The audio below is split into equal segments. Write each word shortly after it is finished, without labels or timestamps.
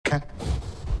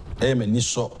many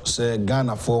so say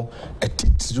Ghana for a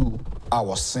titru I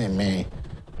was saying me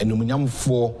and umunyam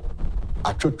for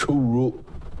a chocho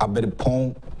a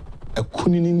berpon a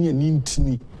kunini and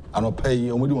intini and a pay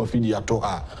and we do a video to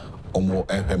her omo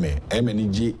ehme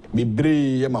MNG me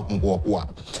bre yema hunwa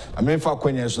I mean for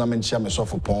kwenye na menchia me so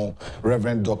for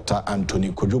Reverend Dr.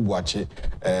 Anthony Kojobuache,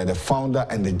 the founder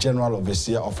and the general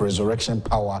overseer of Resurrection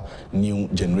Power New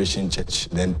Generation Church,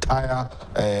 the entire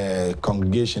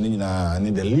congregation in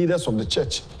the leaders of the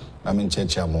church. I mean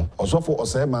church amo also for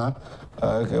osema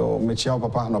mechia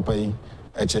papa no pay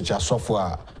church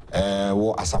software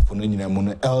wo asafo no nyina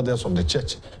mu elders of the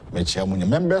church mechia mu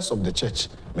members of the church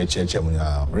mechia mu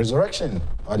resurrection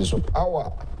or so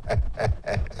power.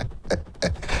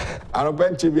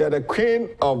 Anopenchi be the queen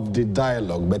of the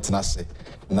dialogue betnase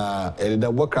na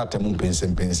the workrat mu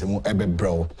pense mu ebe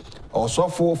bro also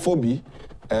for phobia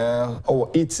or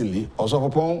Italy also for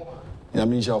pon ya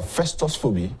mean Festus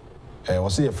phobia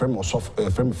was a frame or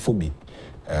frame phobia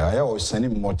I was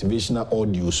sending motivational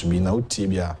audios be now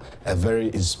tibia a very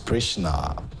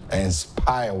inspirational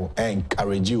inspire and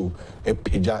encourage you a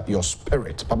page your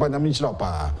spirit papa na mean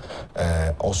pa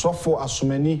also for as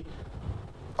many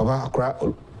papa akra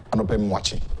anopem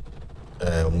watching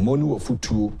monu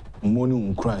ofutu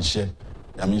monu nkranhye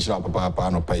na mean papa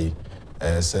anopai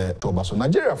say to baso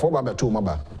Nigeria for ba beto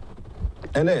maba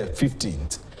and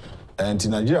 15th and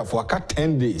in Nigeria for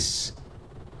 10 days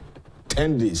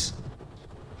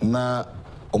na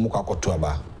omuka akoto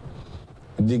aba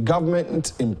the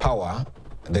government in power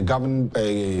the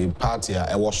governing party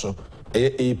also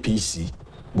APC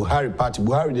Buhari party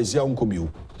Buhari dey sia unko biu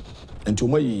enti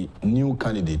omoyi new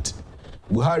candidate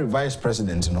Buhari vice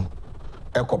president no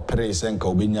eko praise enka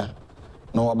obenya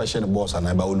na wabehye ne boss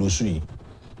na ba olusui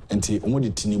enti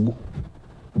omodi Tinubu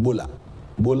bola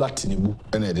Tinubu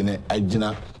ene de ne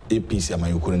agina APC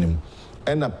amayokoro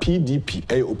and a PDP,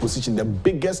 a opposition, the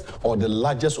biggest or the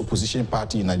largest opposition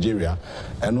party in Nigeria,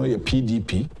 and a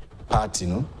PDP party,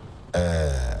 no,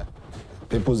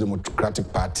 People's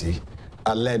Democratic Party,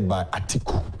 are led by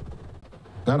Atiku.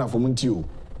 Nana for Muntio,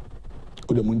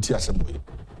 the Munti Assembly.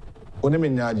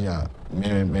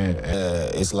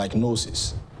 It's like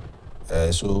gnosis.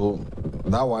 So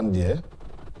that one there,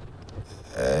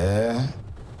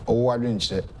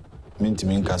 wadrinche, minti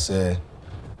minka se,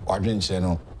 wadrinche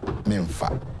no.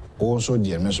 Memfa also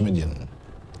dear Mesomedian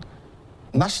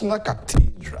National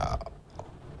Cathedral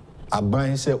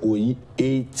Aban say oyi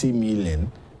 80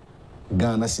 million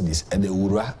Ghana cedis at the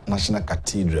Ura National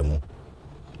Cathedral.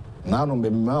 Now no be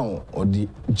ma or the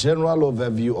general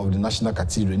overview of the National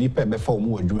Cathedral ni pe be fa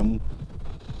omu adwuma mu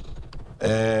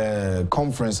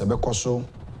conference abekoso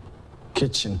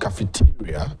kitchen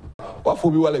cafeteria what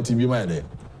for be wallet be my there.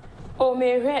 Oh,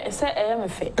 me say I am a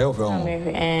fit.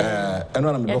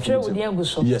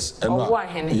 Yes,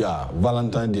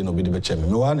 Valentine Day no be the chairman.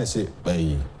 No one say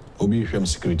by Obi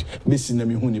security. This is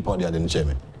me who ni powder than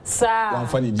chairman. Sir, one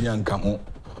funny Dian come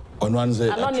on one say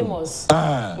anonymous.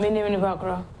 Me name in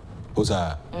background.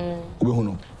 Osa, Obi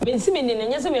Huno. Me see me in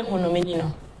yes, me Huno, me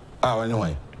no.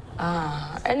 Anyway.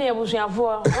 Any abusia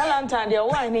for Valentine Day,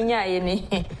 one in ya any.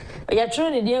 Ya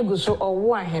training Dian go so or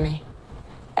one henny.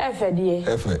 FD.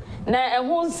 Na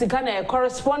ehun sika na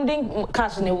corresponding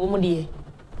cash na wo mu die.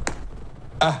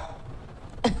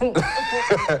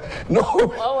 No.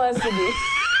 What was it?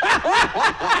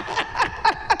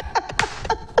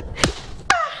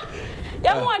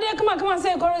 Ya mo ade come on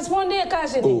say corresponding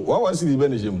cash. Oh, what was it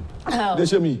benefit? They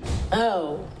show me.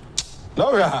 Oh.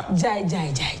 No ya. Jai.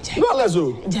 No let's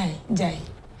go. Jai.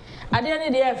 I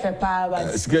didn't dare for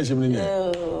power. Sketch him in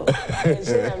here.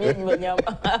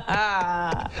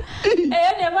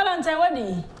 Valentine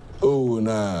wedding. Oh,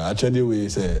 nah, I tell you, we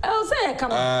say. Oh, say,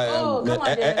 come on. Come on.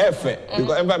 F,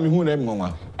 because I'm who name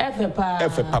Mama. F,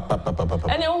 papa.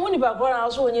 And you won't be back when I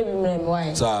also want you to remember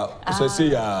why. So,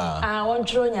 say, I want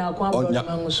to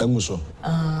know.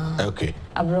 Okay.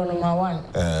 I brought my one.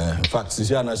 In fact, since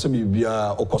you're not so be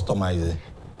a customizer.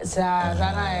 Sana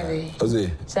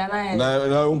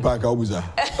umpaka ubuza.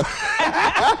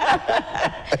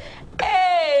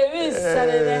 Hey, Miss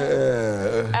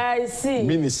Sanene. I see.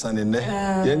 Miss Sanene.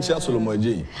 Yencha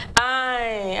Solomoji.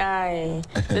 Aye.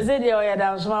 They say they are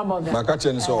down small about them.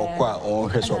 Makachen so kwa on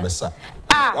heso besa.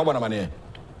 What about money?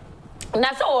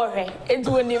 That's all right. It's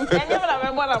when you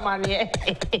remember money.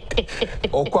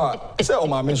 Okwa, say o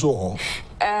ma me so ho.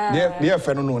 They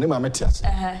fe no ni ma metias.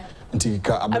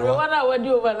 Ntika abro wana wadi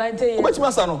over 90 years. Obeti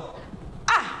masa no.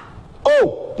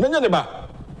 Oh, nanya ne ba.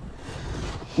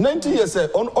 90 years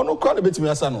ono kwa na beti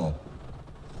masa no.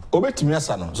 Obeti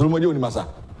masa no. Solomodi oni masa.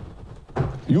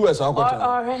 US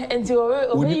akota enti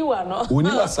obe you ano woni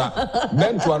lasa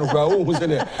bento ano kwa wo hu se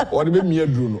de o de be mia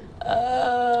duru no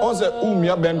on se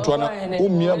umia bento na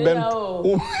umia bento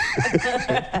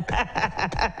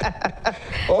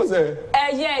on se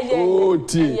oh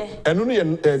ti enu no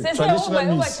ye traditional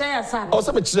means o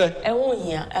se be kire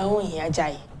ehun hia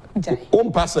jai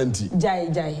on percent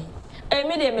jai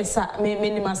me de me sa me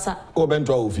ni masa o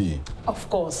bento o fi of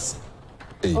course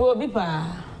obi pa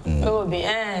obi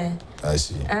I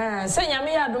see. Say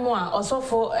nyame yadomo a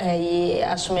osofo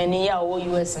asomani ya wo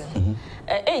US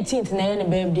 18th na any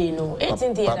birthday no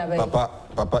 18th year na birthday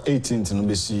papa 18th no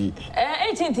be see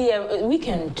 18th year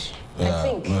weekend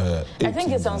I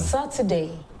think it's on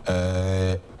Saturday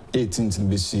 18th no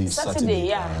be see Saturday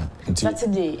yeah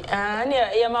Saturday and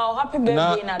yeah ma happy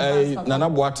birthday in advance na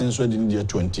boatin so the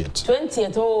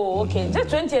 20th oh okay the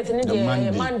 20th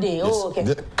ni Monday oh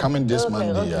okay coming this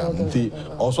Monday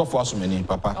also for so many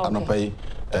papa anopai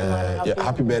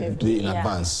happy birthday in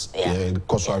advance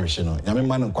koso arishe no nyame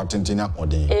man kwatenten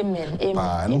akode amen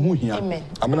pa no hu hia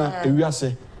amena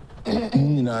ewiase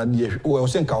nyina de o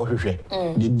se nka wo hwehwe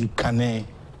de di kane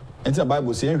enti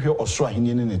Bible say hwehwe osoro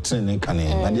ahenie ne tren ne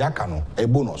kane na de aka no e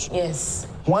bonus yes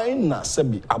why na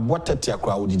sabi abotete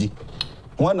akra odidi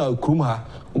why na krum ha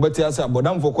ubeti asa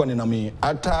bodamfo ko ne na me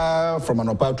ata from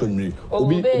anopa to nwiri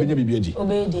obi nya bibiaji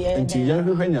enti ya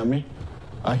hwehwe nyame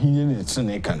ahenie ne tren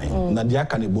ne kane na de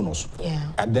aka ne bonus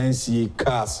adansi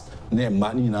cars na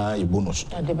ma ni na e bonus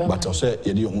but o say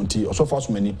ye de hunti o so for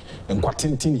so many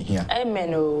enkwatenten hia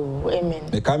amen oh amen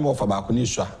me kai mo fa ba ko ni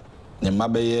swa ne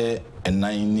mabeye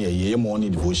enan ne ye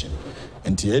morning devotion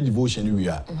enti ye devotion wi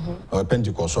a o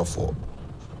Pentecost for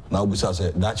na obusa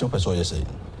say that your person you say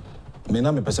me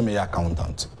na me person me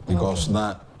accountant because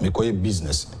na me koye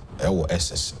business e wo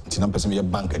SS enti na person me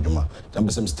bank adwuma na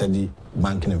person study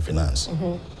banking and finance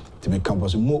ti me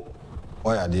campus mo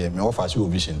o ya de me offer you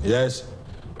vision yes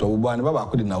to buba ne baba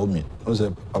ko de Naomi o say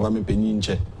baba me penyi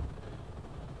nche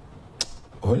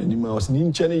o ni ma o ni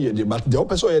nche ne ye de but the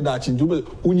person ye da chin do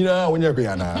unyina onya ko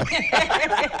yana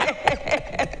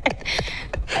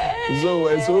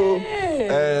so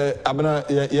abana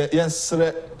yes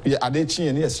ye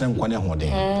adechi ne yesre nkwane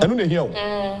hoden enu ne hiao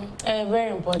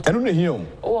very important enu ne hiao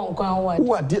wo nkwan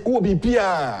wo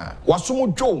bibia wasomo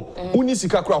dwo uni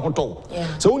sika kra hoto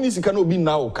so uni sika na obi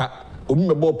na oka obi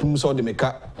mebo pum so de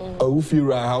meka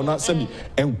awufira ha na sabi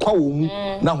enkwa wo mu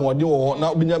na hoden wo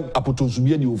na obinya apotonsu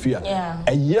bia de ofia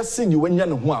eyese ni wanya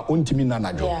ne ho a ontimi na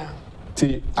nadwo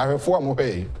ti ahwefo am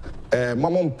hwe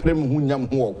mama mprem hu nyam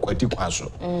ho kwati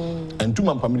kwaso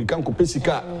entuma mpamirikan ko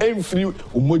pesika enfri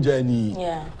umoja ni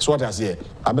so what I say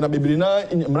abena bebiri na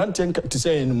mrante ti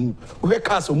say we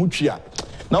cars omutwia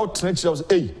na otena chi say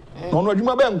eh no no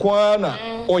adwuma be nko na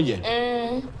oye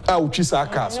utwi sa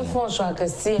cars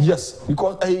yes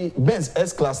because Benz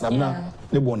S class na bena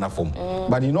ne bona form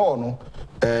but you know no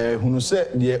hunu say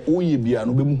de oye bia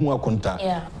no be mu hu akonta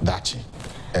dachi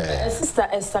sister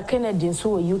Esther Kennedy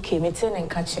so UK meeting and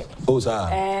catch it. Oh sir.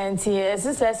 And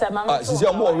sister Esther mama.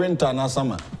 Sister more renter na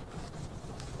summer.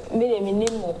 Me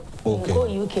nimo. Okay. Go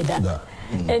UK da.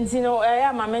 And you know I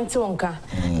am a mentor nka.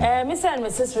 Mr. and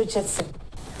Mrs. Richardson.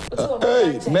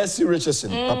 Hey, Mercy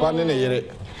Richardson. Papa ne yere.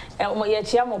 Ye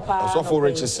chia mo pa. So for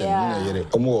Richardson ne yere.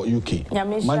 Omo UK.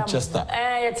 Manchester.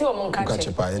 Ye ti omo nka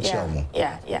che.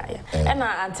 Yeah. And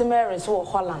Auntie Mary so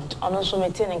Holland. Ono so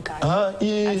meeting nka.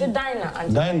 Auntie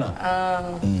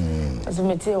Dinah. So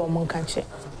meeting omo nka che.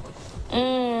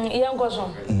 Ye nko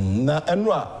so. Na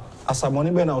enu a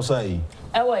asamoni be na usai.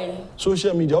 Ewe.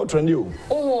 Social media o trendy o.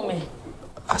 Omo me.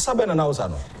 Asabe na usa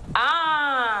no.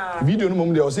 Video no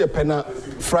mum dey o say pena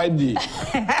Friday me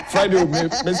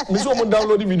so mo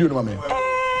download the video no mama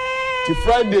ti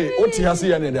Friday o ti hase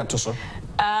ya na dey atoso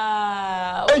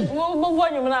mo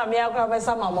bonyu na me akwa be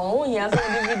sama mo o hia so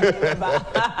the video ba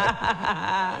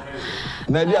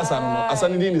na dia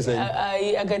asanu din dey say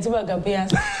agatiba kapia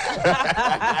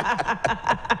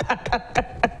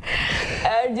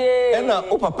ena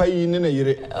o papa yi ne na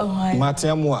yire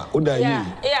matiamu a o da yi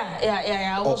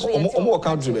yeah omo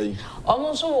country be yi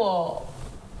omo so wo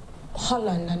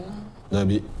Holland na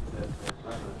Nabi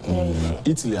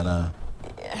Italy na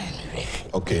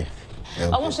okay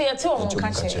omo so yete omo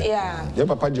kache yeah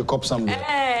papa Jacob Sam na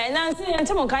say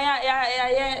yete mo kan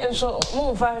ya so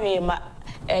mo fa hwe ma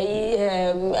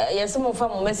yes mo fa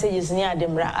mo messages ni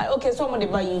ademra okay so mo de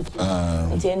ba you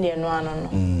ntende no ano no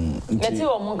yete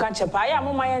omo kache pa ya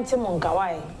mo ma yente mo nka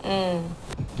why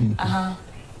aha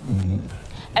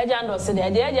ejando se de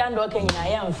ejando kenya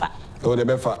ya mfa o de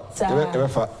befa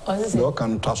do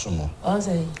kan taso mo o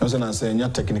se na say nya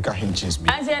technical hinges bi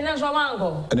an say na so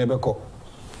mango ene beko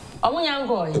omo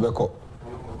nyango ebeko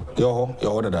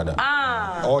Your dada.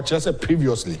 Or just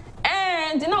previously.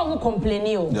 And now we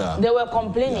complaining. They were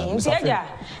complaining.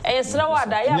 A slow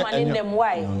man in them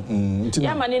why?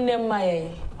 Yaman in them my.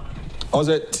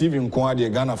 Also, TV in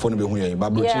Quadia Ghana phone be online.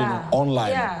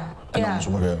 And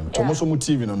almost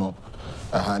TV no.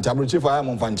 Tablet for I am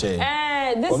on Fanche.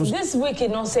 This week, you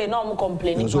know, say no more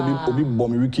complaining. So be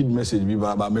bomb wicked message be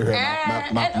about me.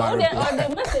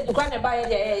 The message you can't buy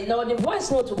it. No, the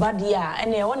voice note to bad year,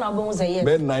 and the one album say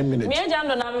 9 minutes. Me and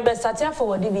John best start for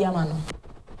what DB man.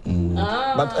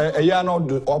 But a year not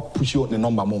the up push you the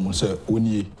number moment, sir. When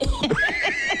ye.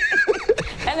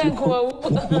 And then go.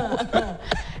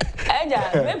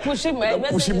 Push him,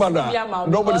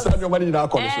 nobody send your money in our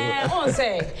college.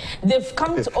 Say they've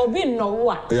come to Obi no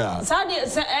what? Yeah. Sadly,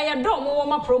 I don't know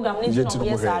my program. Yes,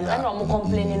 I don't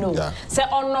complaining. No, say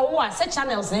on no what? Say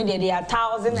channels they are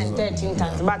 1,013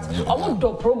 times, but almost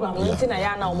do program. Nothing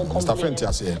I now complaining.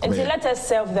 And let us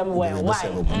serve them well.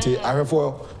 Why? I have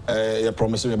for you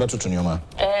promise me better to your man.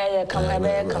 Come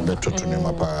better to your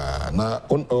man. Now,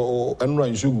 and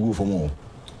run you go for more.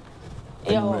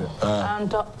 Yeah,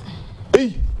 and.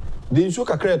 Hey, the issue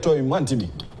can create in one TV.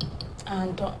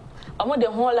 And I'm the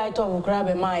whole light of grab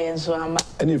a my and so I'm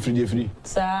any free.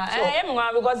 Sir, I am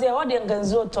because the audience can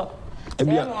zo talk. A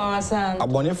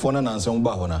bonnet phone and some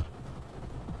bahona.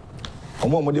 A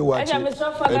moment they watch it.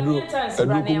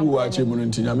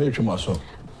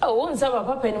 Oh, won't serve a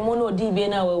papa and mono DB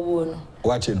in our wound.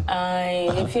 Watching.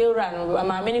 I feel run,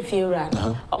 my many feel run.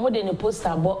 I'm more than a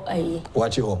poster, but I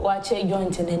watch it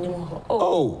joint in anymore.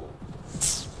 Oh.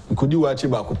 Could you watch it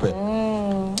back? We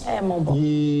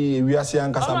are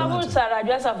seeing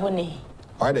Casablanca.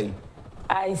 Why they?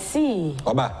 I see.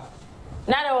 Oba.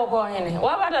 Nada will go in.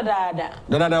 What about that?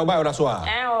 Nada about us.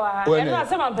 Oh,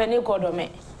 some penny called me.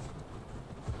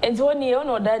 And one year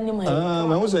or that name.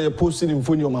 I was posting in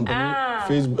phone your man.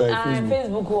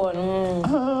 Facebook one.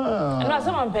 And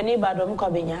some penny badom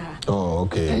cabin. Oh,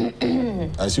 okay.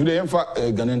 I see the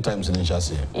Ghanaian Times in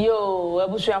Chassis. Yo, I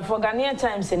wish you for Ghanaian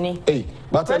Times in it. Hey,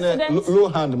 but low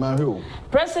hand, man.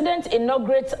 President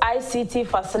inaugurates ICT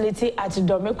facility at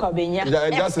Domekabenya.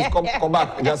 Justice, come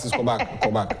back. Justice, come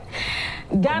back.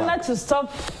 Ghana to stop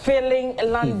failing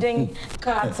landing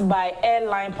cards by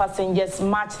airline passengers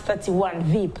March 31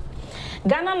 VIP.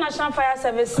 Ghana National Fire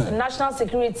Service National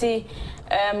Security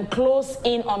close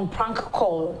in on prank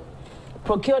call.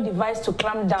 Procure device to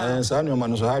clamp down.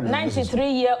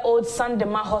 93-year-old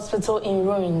Sandema Hospital in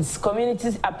ruins.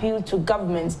 Communities appeal to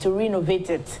government to renovate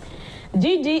it.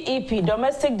 GDEP,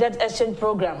 Domestic Debt Exchange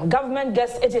Program. Government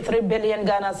gets 83 billion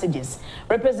Ghana cedis,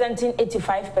 representing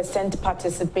 85%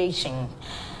 participation.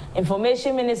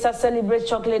 Information Minister celebrates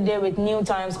Chocolate Day with New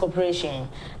Times Corporation.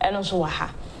 And also waha.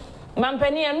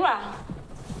 Mampeni enwa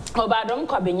obadom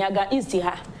kwabenyaga East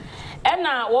ha.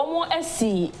 Ena womo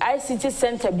SC ICT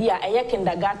Center bia eye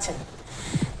kindergarten.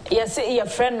 Yes, your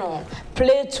friend no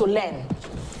play to learn.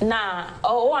 Na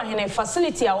o ahene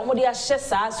facility a womo de ahye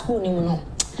sa school ni mu no.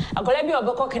 Akola bi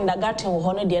obekọ kindergarten wo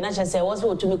ho no de na chese wo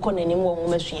so otumi kọ nanim wo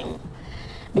masuam.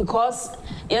 Because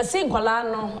you see nkola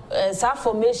no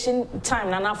formation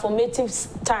time na formative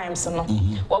times no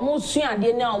wo mo sua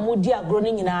de na wo di agro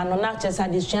ni nyina no na chese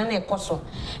de sua na ekoso.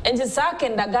 Enti sa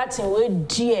kindergarten we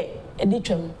die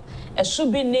editwam e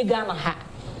should be nega na ha.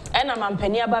 Ena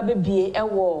mampani aba bebie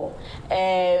ewo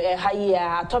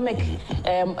haya atomic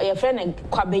your friend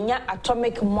Kwabenya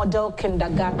Atomic Model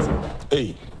Kindergarten.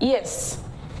 Hey. Yes.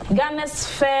 Ghana's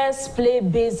first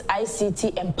play-based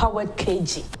ICT empowered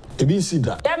KG. Ebi see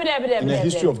that. In the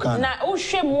history of Ghana. Na o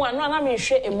hwe mu anu na me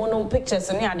hwe emu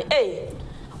pictures ni ade. Eh.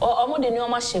 Omo de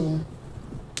nneoma hyem.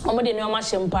 Omo de nneoma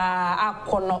hyem pa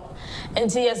akono.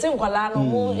 Enti yesi nkwala no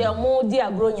mu di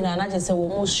agro nyina na chese wo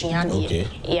mu sua de. Okay.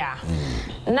 Yeah.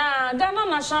 Na Ghana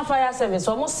National Fire Service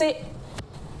omo se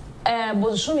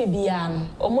Bonsumi biano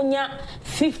omunya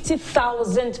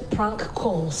 50,000 prank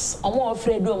calls. Omo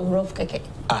afraid do rough keke.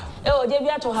 Ah. O je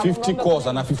bia to have 50 calls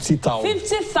and 50,000.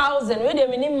 50,000 we dey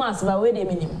minimum mass but we dey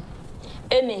minimum.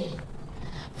 Any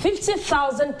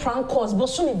 50,000 prank calls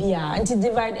Bonsumi bia and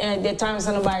divide the times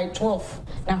by 12.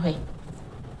 Na hwe.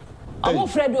 Omo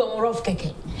afraid do rough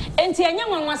keke. Enti anya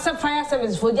nwanwa fire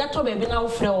service for ja to be na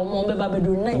ofre omo be ba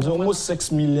bedu 9. It's almost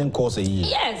 6 million calls a year.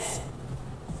 Yes.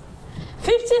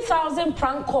 50,000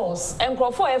 prank calls and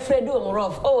for afraid do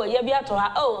rough. Oh, ye bia to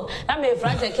her. Oh, na me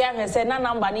front care say na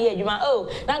number ni adwuma. Oh,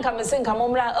 na nka me sen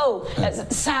kamomra. Oh,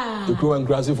 sa. You go and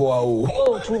crazy for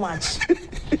oh, too much.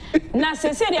 Na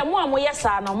se de mo amoye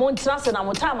sa na mo ntra se na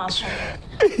mo time aso.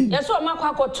 Yes o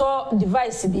makwa akoto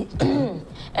device bi.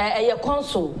 Ye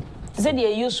console. Said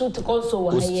they used to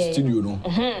console studio no.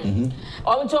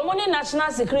 On to money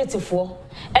national security for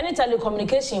any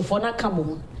telecommunication for na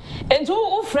cabo. And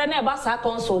two friend about sa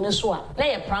console ne so a na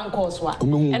ye prank calls wa.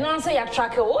 And one say ya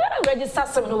track register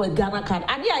some with Ghana card.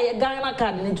 Ade a Ghana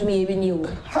card need to be even you.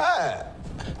 Ha.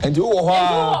 And you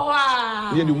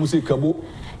ho. Ye the music cabo.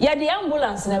 Yeah, the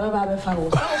ambulance never have a phone.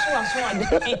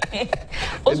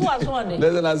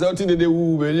 There's an answer to the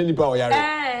who will any power.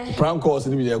 Prank calls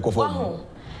in the microphone.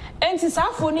 And it's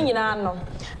our phone in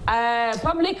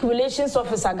public relations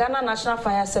officer, Ghana National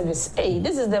Fire Service. Hey,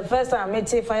 this is the first time I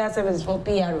met a fire service for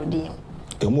PRO.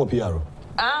 More PRO.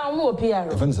 More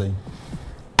PRO.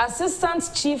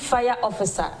 Assistant Chief Fire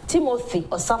Officer Timothy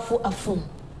Osafu Afum.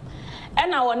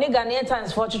 And our nigga near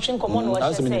times for teaching common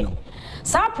what you say.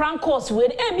 Sa prank course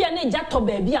with ebia ne jato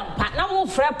baby ampa na wo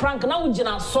frɛ prank na wo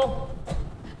gina so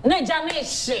na ja na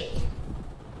ehye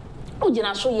wo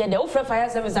gina so ye de wo frɛ fire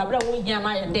service abra wo hia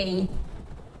na ye de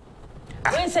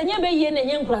we senya be ye na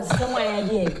nye nkura system ya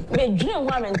de be dwene ho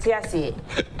amenti ase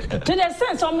to the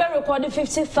sense on be record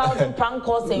 50,000 prank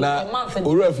calls a month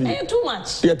too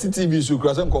much yeah TV so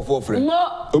kura sem ko for frɛ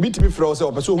obi timi frɛ wo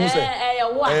sɛ opɛ so hu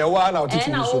sɛ wa na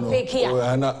TV so no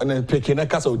na peke na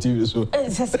kasa TV so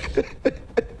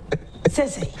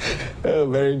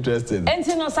very interesting. And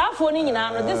you know,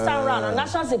 this time around,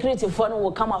 national security phone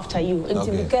will come after you. And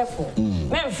to be careful.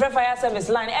 Men fire service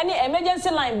line, any emergency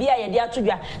line be a dia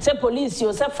to say police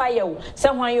you, say fire you, say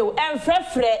when you, and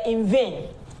free in vain.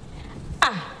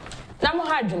 Ah, namu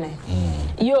hardune.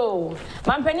 Yo,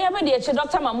 man penny ever the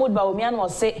Dr. Mahmoud Bawumian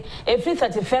was say every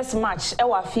 31st March,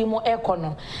 our female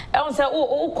econo. I want say,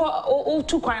 oh,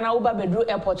 two kind of bedroom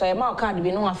airport, or a card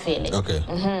be no affair. Okay.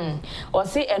 Or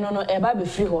say, and no, a baby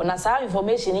free home. Now, some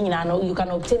information in you can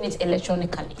obtain it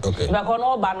electronically. Okay. But on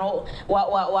all bano,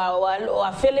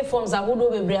 wa fairly forms are who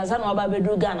do be Brazil or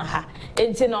bedroom Ghana ha.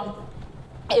 It's no.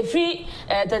 Every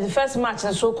 31st March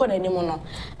and so called anymore.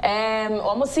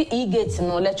 Almost see e-gates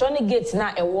no electronic gates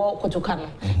na a walk to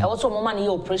can. I also money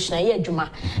operation a year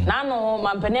juma. Now no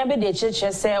man penebe de church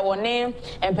say one name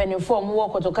and penny form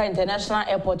walk to International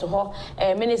Airport ho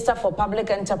Minister for Public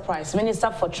Enterprise,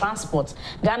 Minister for Transport,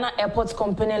 Ghana Airports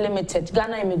Company Limited,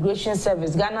 Ghana Immigration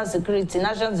Service, Ghana Security,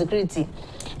 National Security.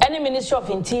 Any Ministry of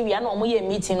Interior no moye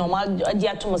meeting no ma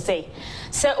dia to say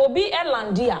obi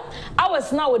Erlandia I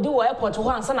was now do airport ho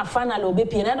ansa na final obi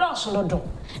pie na do no do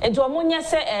enti omunya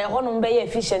se hono be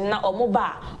efficient na omo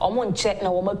ba omo nche na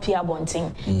omo pie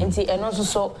abonten enti eno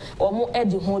so omo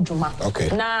edi ho dwuma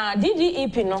na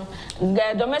DDEP no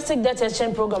the domestic debt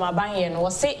exchange program abanye no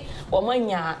was say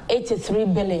omanya 83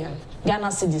 billion Ghana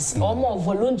cedis omo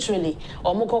voluntarily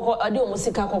omo kokko ade omo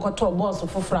sika kokko to boss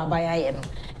foforo abaya no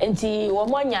enti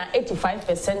omanya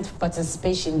 85%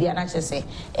 participation dia na chese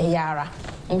eyara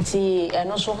enti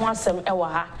eno so ho asem ewa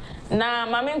ha na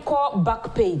mamenko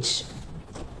back page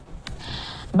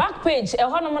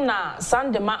honom na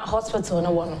Sandema Hospital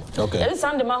no one. Okay. This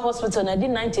Sandema Hospital na did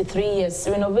 93 years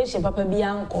renovation papa bi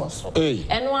anko so.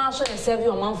 Eno aso na serve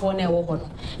o manfo na ewo hono.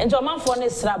 Enti o manfo na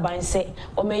sra ban se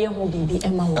o meye ho bibi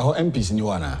ema wo. Eho MPs ni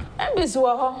wana. MPs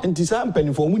wo ho. Enti sa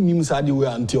mpanifo mu nim sa de we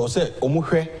anti o se o mo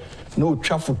hwe na o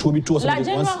twa foto bi to o se La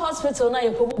General Hospital na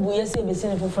yekobubu yesi be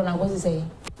sine fofo na go se.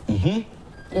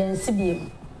 Yen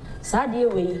sibiem. Sa de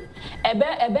we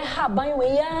ebe ha ban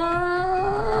we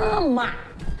ya ma.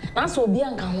 Na so obi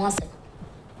anka ho ase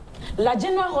La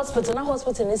General Hospital na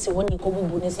hospital ni se woni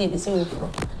kobubu ni se be se ofro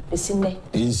be sinne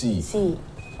see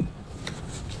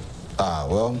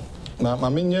well na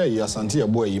mamenye ya Asante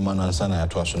Yabo yi manansa na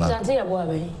yato aso na Asante Yabo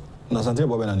abe na Asante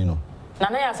Yabo be na ni no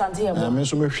na ya Asante Yabo me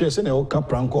so me hwe se na o ka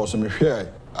pranko so me hwe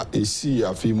esi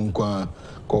afi mu kwa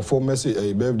ko for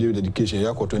mercy birthday dedication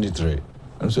ya ko 23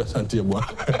 nso Asante Yabo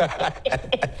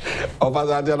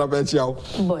Asante no be chiao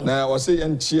na o say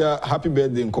enchia happy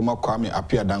birthday nkoma Kwame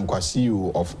Apia Dankwa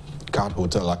CEO of Card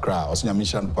Hotel Accra o senya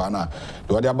mission pana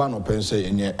do wade aba no pense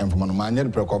enye enfomano manye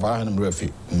prekova hanum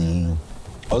refi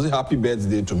also happy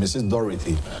birthday to Mrs.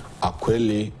 Dorothy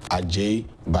Akwele Ajay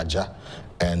Baja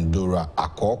and Dora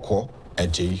Akoko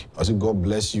Ajay. Also God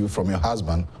bless you from your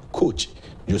husband Coach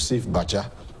Joseph Baja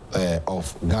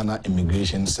of Ghana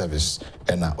Immigration Service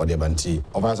and Odebanti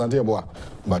of Asante Yabo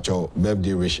Bacho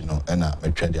birthday wish no and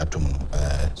metwede atom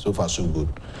so far so good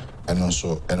and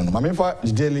also and Mamifa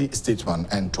the Daily Statesman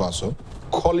and to also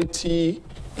quality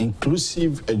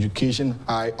inclusive education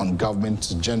high on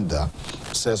government agenda,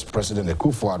 says President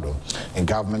Akufo-Addo, and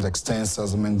government extends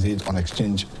settlement date on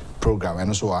exchange program. And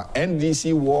also our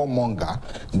NDC warmonger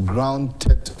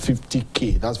granted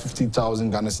 50K, that's 50,000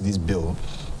 Ghana cedis bill.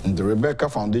 And the Rebecca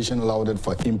Foundation lauded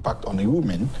for impact on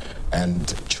women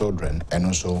and children. And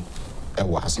also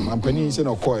was my penny is in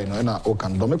a coin and I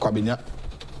can do me cabina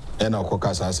and I'll cook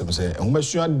as I say, and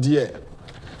Monsieur dear.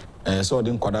 So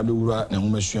then Quadabura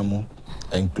and Monsieur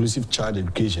inclusive child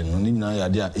education. Only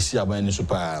idea is here by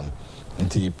super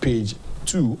into page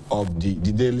 2 of the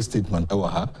daily statement.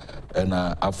 And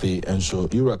afi and so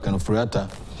you can freata.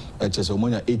 Which is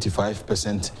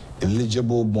 85%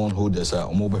 eligible bondholders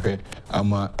are mobile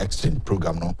ama exchange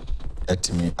program no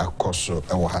etimi akoso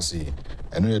e wahasi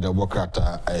eno ye the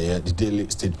workata the daily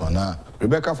statement na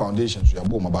Rebecca Foundation so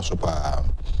yabo mabaso pa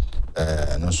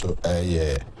no so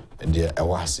the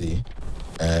wahasi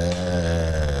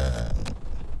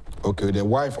okay, the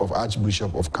wife of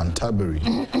Archbishop of Canterbury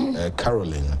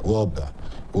Caroline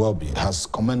Welby has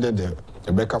commended the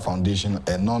Rebecca Foundation,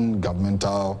 a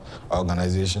non-governmental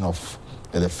organization of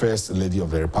the First Lady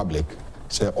of the Republic,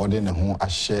 say ordine ho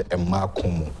ahye ema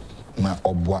komo na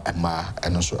obwa ema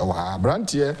eno so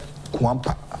brantie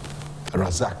kwampa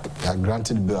Razak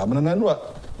granted bail. I mean,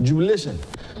 jubilation.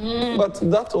 But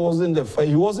that wasn't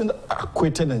he wasn't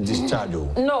acquitted and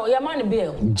discharged. No, your money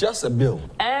bail. Just a bill.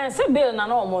 Say bail na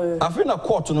no mo. I feel na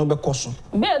court no be koso.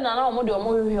 Bail na no mo de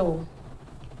mo hwe.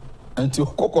 Until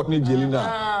court ni jelina.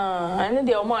 I need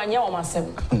the omo anya o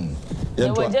masem.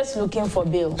 They were just looking for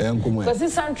bail. Because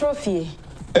it's central fee.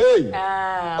 Hey.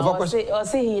 Or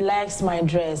say he likes my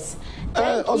dress.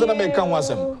 Also na make come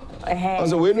wasem.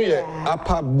 Also we no ye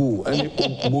upper bow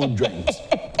and bow joint.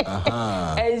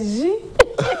 Aha. Eji.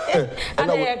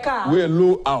 We're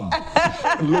low arm.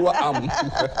 Lower arm.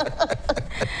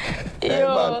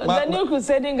 Yo, the new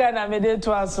crusading Ghana made it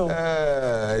to us.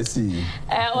 I see.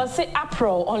 Or say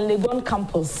April on Legon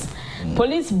campus.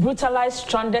 Police brutalized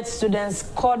stranded students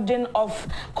cordon off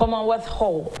Commonwealth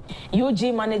Hall.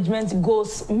 UG management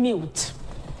goes mute.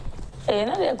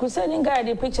 Now the crusading guy,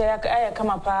 the picture I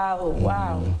come up.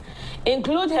 Wow.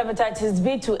 Include hepatitis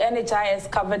B to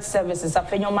NHIS covered services.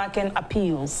 Afenyo Marken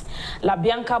appeals. La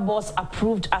Bianca Boss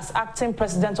approved as acting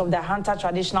president of the Hunter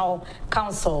Traditional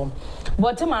Council.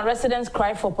 Baltimore residents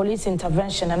cry for police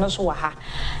intervention and also waha.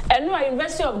 And no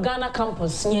University of Ghana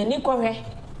campus nye nikore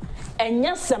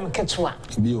enyasem ketwa.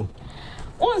 Bio.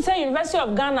 One say University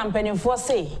of Ghana mpenifo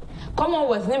say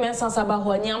Commonwealth ne mensasaba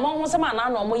ho nyama ho sema na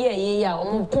no mo ye ya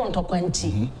omo konto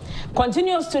kwanti.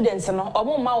 Continuous students no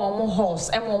omo ma omo halls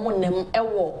e mo nem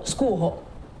ewo school ho.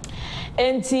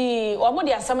 Enti omo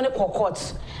de asem ne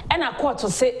court e na court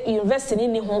say university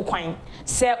ni ho kwan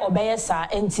say obeye sa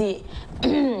enti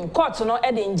court no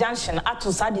e de injunction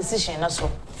ato sa decision na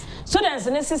so. Students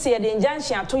ne sisi the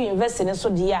injunction ato university ne so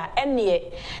dia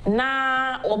ene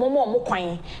na omo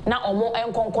kwan na omo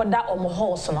enkonkoda omo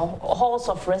halls no halls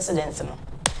of residence no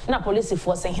na police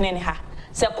force hene ne ha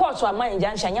se court ama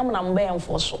injunction nyam na mbe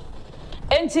enforce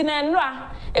enti na nra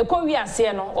ekowi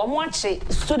ase no omo ache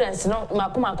students no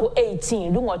makomako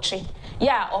 18 du ngoche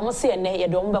ya omo se ene ye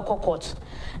de omo be court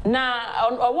na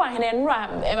owo hene nra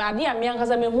ade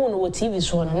amiankaza mehu no wo TV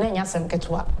so no na nya sem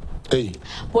ketwa. Hey.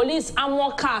 Police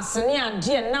ammo cars ne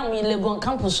ade na we Legon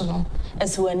campus no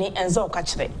eswani enzo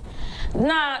kachire.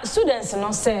 Na students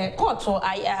no say court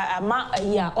ama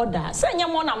ya order. Say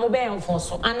nyamo na mo be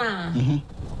enforce ana.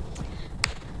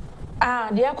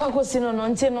 De akwakosi no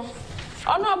nti no.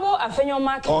 Ono abo Afenyo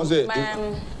market. On say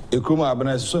ekroma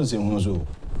abana so nse hu so.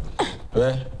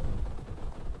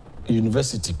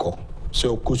 University ko.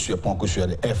 So kosu epon kosu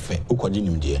de efe ukwaji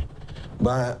nimde.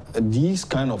 But these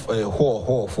kind of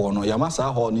hall for no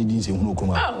yamasa hall ni din se hunu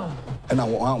kuma and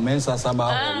na mensa saba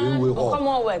we come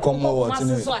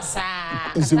on so asa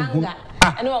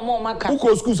and mo maka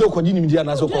who school so kwadi ni dia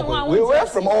na so we were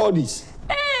from all this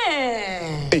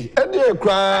hey and they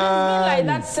cry like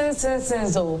that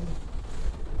since oh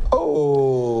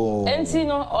enti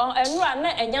no enura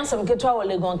na enyansam ketua wo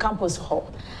Legon campus hall.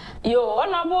 Yo,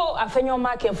 honorable Afenyo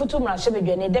Market Futumra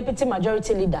Shebedwane deputy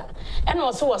majority leader and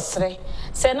also was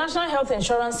say national health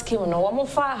insurance scheme no wo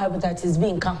fa hepatitis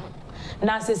B nka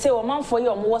na say wo man for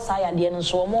you wo sa ya de no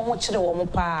so wo ho kire wo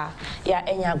pa ya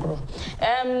enyagro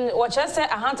what say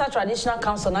a Hunter Traditional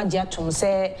Council na dia tum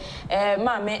say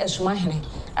maame esuma hene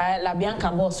La Bianca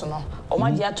Boss no o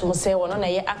ma dia tum say wo no na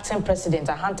ye acting president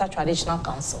a Hunter Traditional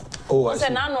Council. Oh, say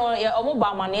na no ye omo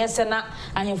ba mane say na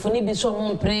ahemfoni bi so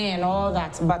mo mpren and all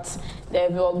that, but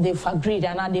they've agreed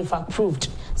and they've approved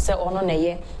say ono na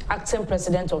ye acting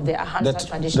president of the Hunter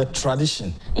Traditional. The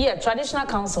tradition. Yeah, Traditional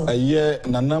Council. Yeah,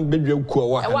 nana bedwe ku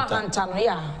wa Hunter no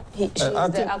yeah. She's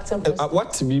the acting president.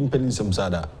 What to be impending some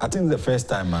sada? I think the first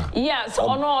time. Yeah, so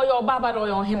ono your baba or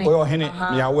your hene. Your hene,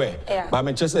 me aware. But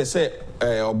me just say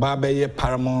or baba ye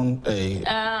paramount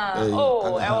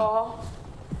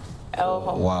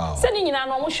Wow. Sending in an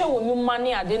almost show you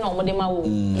money, I didn't know what they might.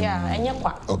 Yeah, and you're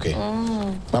quite. Okay.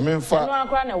 I mean, for no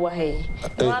one away.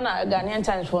 Ghana Ghanaian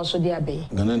Times was so dear bay.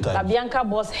 Ghanaian Times. Bianca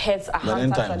boss heads a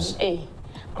Times. A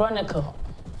Chronicle.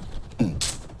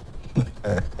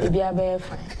 Maybe I bear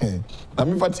fine. I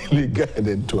mean, fatally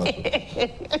guided to us.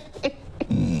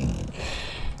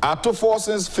 After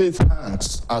forces faith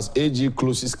hands as AG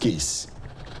closes case.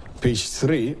 Page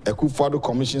 3, Akufo-Addo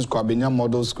commissions Kwabenya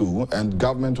Model School and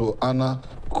government will honor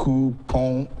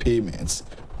coupon payments,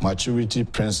 maturity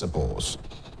principles.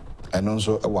 And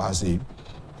also,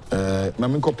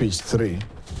 page 3.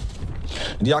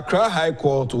 The Accra High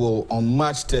Court will, on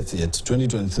March 30th,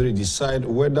 2023, decide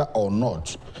whether or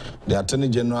not the Attorney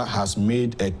General has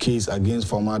made a case against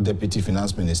former Deputy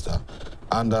Finance Minister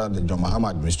under the John Mahama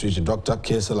administration, Dr.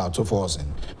 Kencity Media,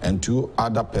 and 2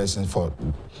 other persons for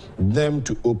them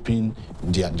to open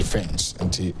their defense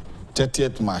until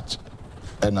 30th March.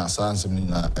 And the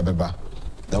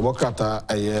Wakata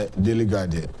Daily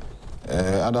Guardian.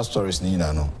 Other stories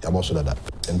no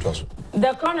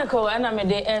The Chronicle and I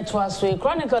made air twice we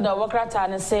Chronicle the Wakata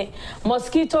and say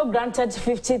Mosquito granted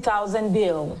 50,000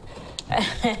 bill.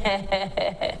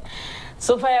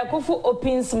 So Fire Kufu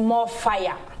opens more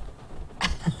fire.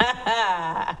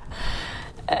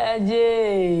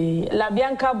 La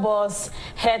Bianca boss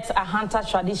heads a hunter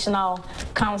traditional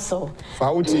council.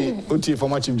 Uti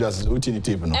former Chief Justice Uti ni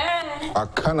tape no. I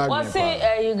cannot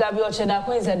say you got your cheddar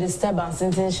is a disturbance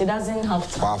since she doesn't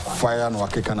have to fire no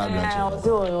akekana bianche.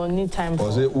 So need time.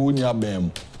 Was it unya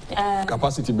bem?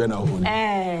 Capacity bena honi.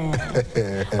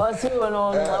 Also no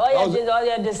all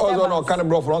your disturbance. Also no can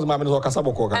bro for us my minister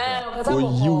kasabo ko kaka. O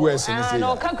US ni say.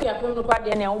 No kan kuya pem no kwa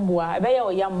de na oboa e be ya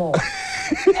oyamo.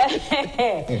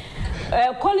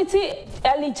 Quality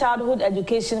early childhood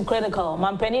education critical.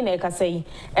 Mampeni na eka say.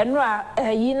 Enra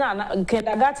yi na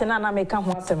kindergarten na make ho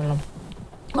asem no.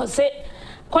 O say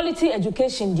quality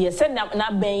education dear said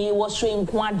na ben was showing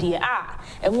kwa dear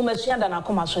and woman she and an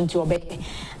akoma so nti obey.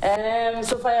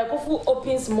 So Fire Kufu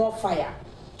opens more fire.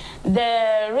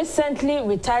 The recently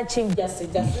retired Chief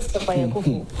Justice Fire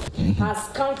Kufu has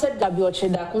countered Gabi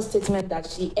Ochedako's statement that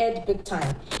she erred big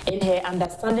time in her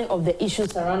understanding of the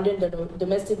issues surrounding the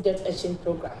domestic debt exchange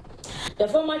program. The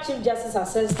former Chief Justice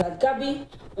assessed that Gabi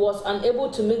was unable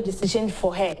to make decisions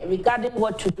for her regarding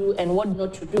what to do and what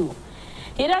not to do.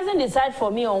 He doesn't decide for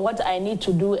me on what I need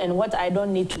to do and what I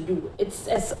don't need to do. It's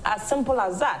as simple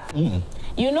as that.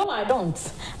 You know I don't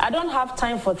have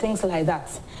time for things like that.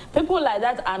 People like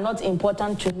that are not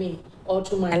important to me or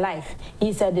to my life.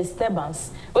 It's a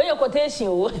disturbance. Where your quotation?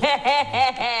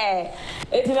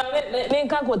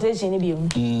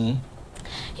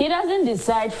 He doesn't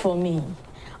decide for me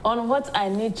on what I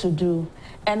need to do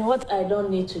and what I don't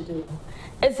need to do.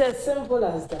 It's as simple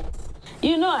as that.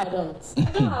 You know I don't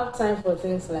have time for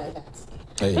things like that.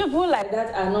 Hey. People like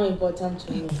that are not important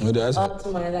to me or to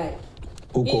my life.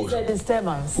 It's a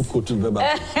disturbance.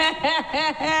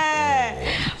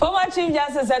 Former Chief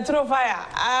Justice a true fire.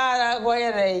 Go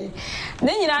ahead.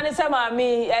 Then you know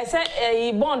me. I said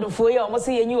a bond for you almost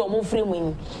say you are free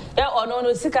win. Or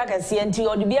no sika CNT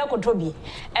or the Bia Kotobi.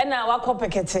 And now our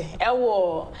copycat.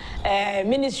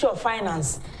 Ministry of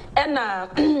Finance. And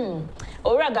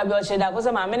Ora Gabi Ochedako's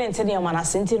because my men intending on a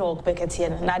sentin or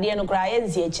Peketian, Nadia no cry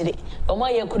and see actually, or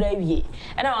my year could have ye.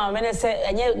 And our men say,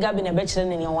 and yet Gabi a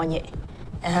bachelor in your 1 year.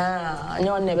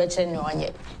 No one never in your 1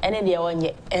 year, and in the 1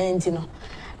 year, and you know.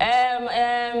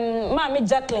 Mammy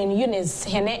Jacqueline Eunice,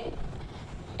 Hene.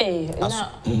 I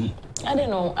don't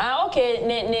know. Okay,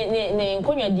 ne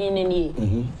Kunya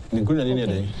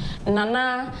Dini,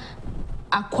 Nana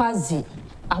Akwazi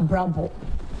Abrabo.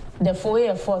 The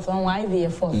 4-year fourth, 1 year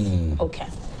fourth. Okay.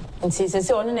 And since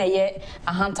it's only a year,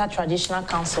 a hunter traditional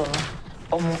council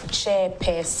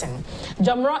chairperson.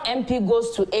 Jamro MP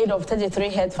goes to aid of 33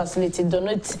 health facility,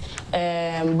 donate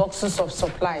boxes of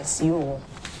supplies. You,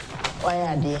 why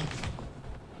are they?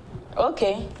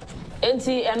 Okay.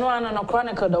 Enti eno no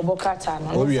chronicle do bokata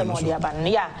no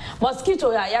yeah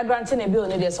mosquito ya granting a bill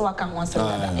no dey so waka ho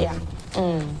asem yeah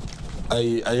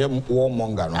I am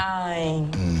warmonger no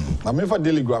I mean for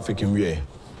Daily Graphic in where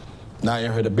now you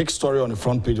heard a big story on the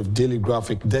front page of Daily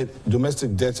Graphic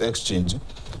domestic debt exchange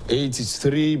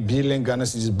 83 billion Ghana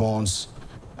cedis bonds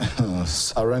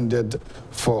surrendered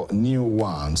for new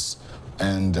ones,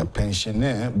 and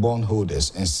pensioner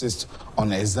bondholders insist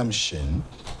on exemption.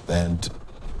 And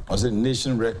was it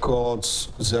nation records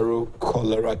 0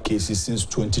 cholera cases since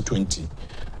 2020.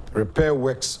 Repair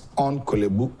works on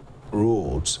Kolebu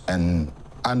roads and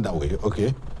underway.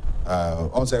 Okay.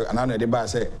 Also, another day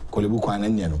say Kolebu kwan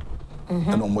enyano.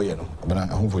 and on Moyeno, but I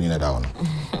home for you down.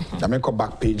 I make a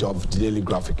back page of the Daily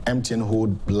Graphic, emptying whole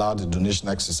blood donation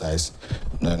exercise,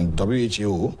 and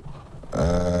WHO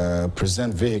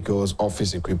present vehicles,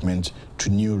 office equipment to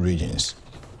new regions.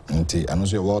 And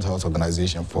also the World Health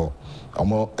Organization for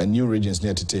a new regions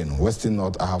near Titan, Western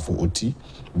North, Ahafo Oti,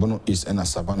 Bono East, and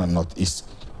Savannah Northeast.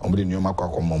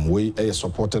 Way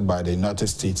supported by the United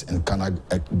States and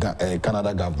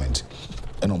Canada government.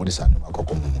 And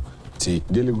the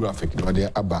Daily Graphic,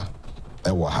 Abba,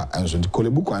 and so the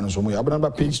Kolebuko and so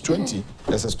on. Page 20,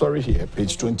 there's a story here,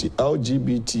 page 20,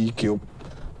 LGBTQ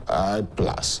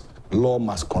plus law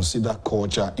must consider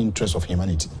culture, interest of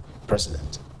humanity.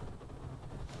 President.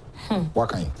 What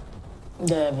kind?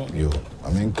 Yo,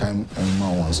 I mean, kind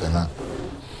of once and that.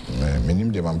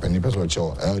 Minim de mampani person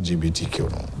cho LGBTQ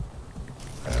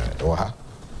no.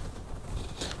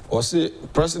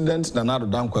 President Nana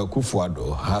Addo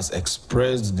Akufo-Addo has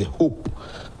expressed the hope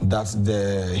that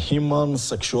the Human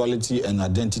Sexuality and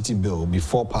Identity Bill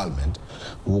before Parliament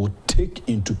will take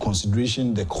into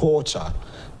consideration the culture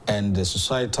and the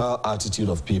societal attitude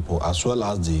of people as well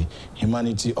as the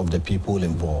humanity of the people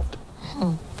involved.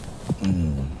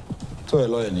 So a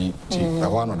lawyer need to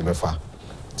one of the befa.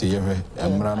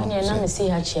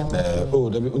 Oh,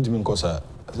 the ultimate cosa.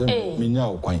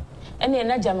 Minya kwai. Ene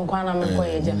na jam kwana me ko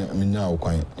yeja. Minya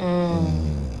kwai.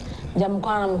 Jam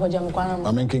kwana.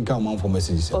 I mean can come on for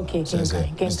messages. Okay,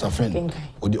 Mr. Friend.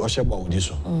 Odi osheba odi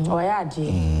so.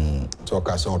 Oyaje. So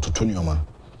ka say otutunioma.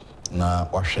 Na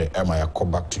wahwe ema ya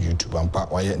come back to YouTube ampa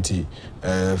waye nti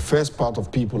first part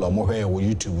of people are more here on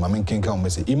YouTube mama kenka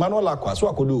message Emmanuel akwa so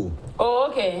akodu. Oh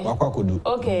okay. Akwa akodu.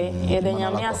 Okay, ye de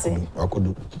nyame ase.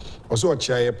 Akodu. Oso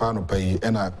ochiaye pa no pai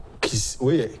ena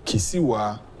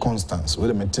kisiwa Constance we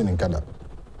the maintain kada.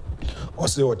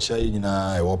 Oso ochiaye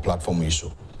nyina e wo platform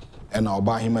iso. Ena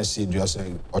oba hima say do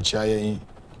say ochiaye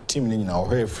team ni nyina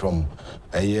o from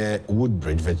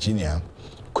Woodbridge, Virginia.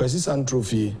 Kwesi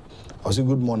Santrophy. I say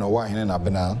good morning, why in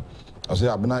Abena? I say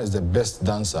Abena is the best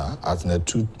dancer at the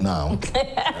tooth now.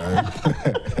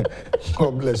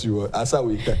 God bless you. As a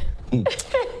week,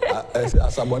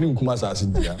 as a morning kumasa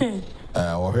asindia.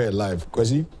 Or here live.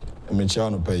 Kwesi,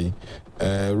 mention pay.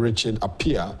 Richard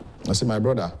appear. I say my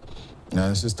brother,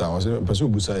 sister. I say pursue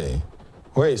busaye.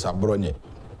 Where is Abronye?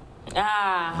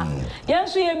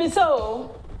 Yes, we be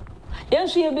so.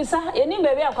 Yes, we be so. You need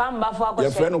baby akwa mbafo. Your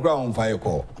friend who on fire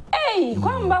call. Hey,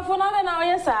 come back for now now,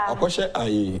 yes, sir. Akoshe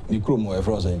ayi ni kromo e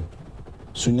frozen.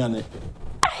 Sunyane.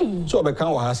 Hey. So be kan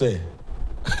wa say.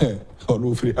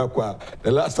 Onu free akwa.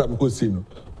 The last time we see no.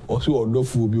 Oso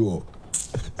odofu bi wo.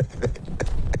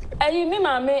 Ayi mi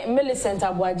ma me Millicent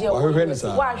Abuaje o. Wa hwehwe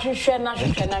na.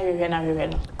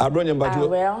 Abronye mbajo.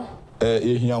 Well.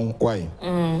 Ehian why?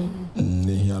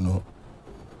 Ehian no.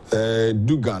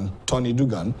 Tony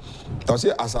Dugan. I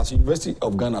say as University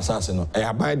of Ghana assassin. I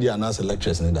abide there and as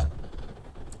lectures in that.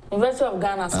 University of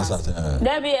Ghana assassin.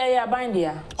 There be a abide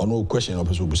there. Oh no question of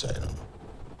person beside.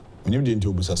 We need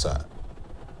to do sir.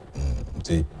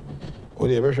 See, what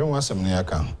the version was some near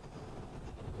can.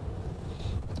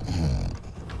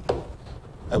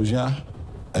 I was here.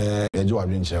 A job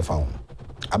in chair found.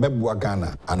 I bet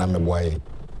Ghana and I'm a boy.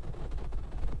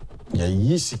 Ya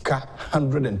yisika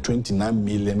 129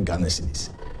 million Ghana cedis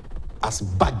as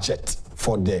budget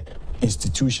for the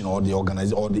institution or the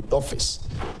organization or the office.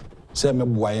 Say me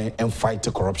boy and fight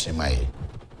corruption my.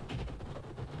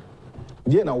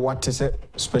 Dia na what is a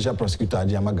special prosecutor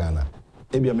Agyapong Ghana.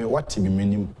 Ebi me what me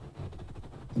menim.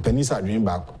 Penisa adwin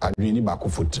back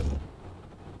foot.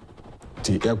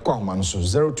 Ti e kwa man so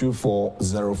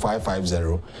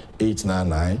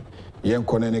 0240550899. Yen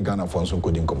konene Ghana for so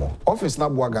coding komo. Office na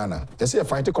boa Ghana. They say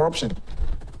fight corruption.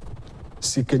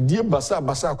 Sikedie basa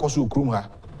akoso okrum ha.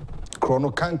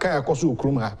 Krono kankan akoso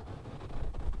okrum ha.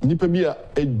 Nipa bia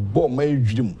e bo ma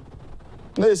edwim.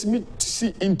 Na esimi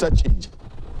si interchange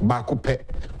ba ko pe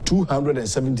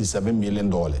 $277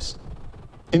 million.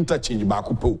 Interchange ba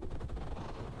ko pe.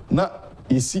 Na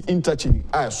isi interchange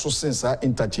so since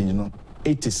interchange no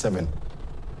 87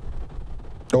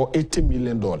 or $80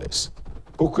 million.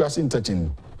 Okuas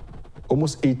interchange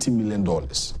almost $80 million.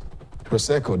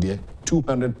 Recycle there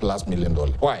 $200+ million.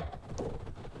 Why?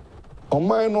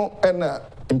 Omano ena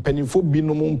impenifo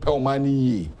binom mpe omani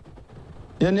yi.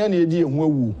 Yene na edi ehu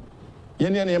awu.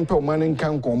 Yene na mpe omani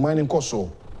nkan ko omani nkoso.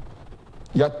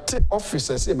 Yate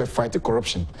officers be fight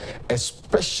corruption. A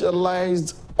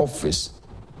specialized office.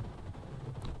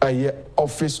 A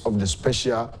office of the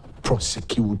special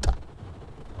prosecutor.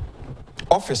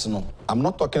 Office no, I'm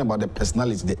not talking about the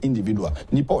personality, the individual.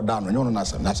 Nipa down, no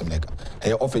nasem neka.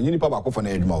 Hey, office nipa ba ko fa na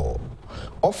eduma.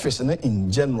 Office na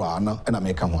in general na na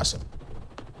make am wasem.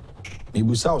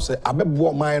 Ibusa say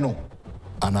abebo man no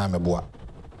ana meboa.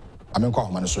 Amenko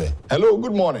ahoma no so. Hello,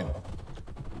 good morning.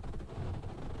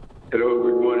 Hello,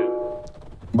 good morning.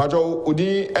 Bajo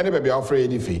udi any baby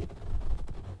afraid ifi.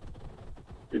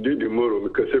 You did the moro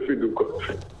because if you do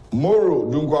Moro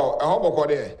dungo e hobo ko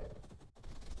de.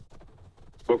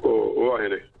 Boko o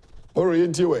ahene. Moro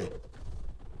yenti we.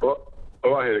 O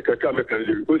ahene kaka me kan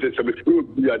di. O se se me tru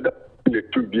bi ada ne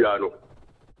tu bia no.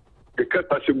 The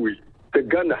kata se we. The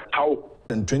Ghana how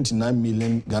 29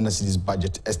 million Ghana cedis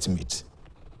budget estimate.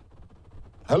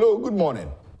 Hello, good morning.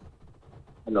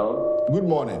 Hello. Good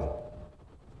morning.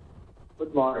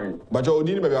 Good morning. Bajo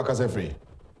udi baby akase free.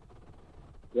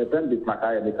 Your friend is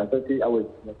Makaya, the Kencity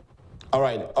Media. All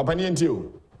right, opinion to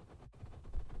you.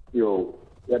 Yo,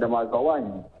 you're the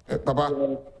Malkawan.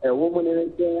 Papa. A woman in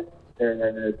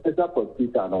a special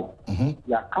hospital. No.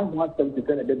 Yeah, come once them to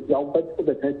send them to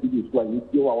the Kencity is when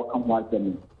you are come once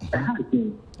them.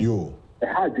 You. A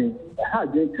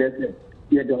harding, treasure.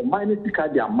 You're the minus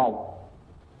card their mouth.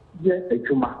 Yes, a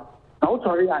chuma. Now,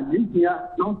 sorry, I'm here.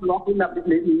 Now, locking up the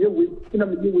lady here with what am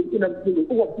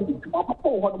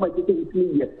I getting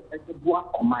here? As a boy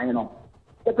or minor.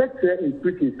 The best in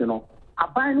British, you know. A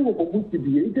buying of a book to be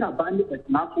either a band at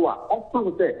Nasua,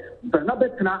 also say, but another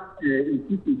cannot in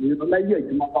city, you know, like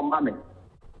you, mammy.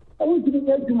 I want to be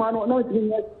there to man or not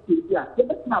in yeah,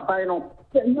 that's not buying on.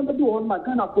 Never do on my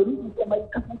kind of police.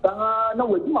 No,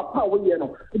 with my power, you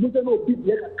know. It is no big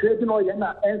creating all your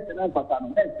answer and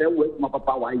pattern, and there was my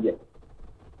papa yet.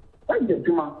 Thank you,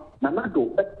 Juma.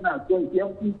 Nanado, that's not going to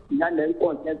help you in an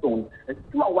or on. It's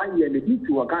 1 year, the beach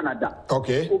to Canada.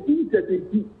 Okay.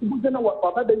 You don't know what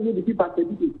Papa you the people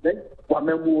say, what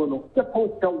Memono, the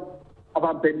post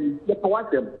about Benny, the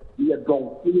Powasem, the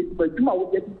Dong, but Juma will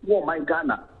get it for my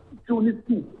Ghana. Soon it's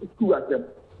two at them.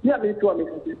 Yeah, they told me,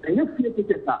 and you feel it,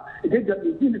 it is just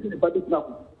the budget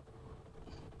now.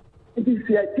 It is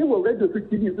the idea of radio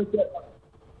 15 years.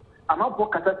 I'm up for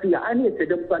Casatia, I need to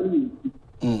them funny.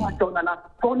 I don't know,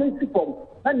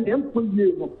 and them for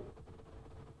you.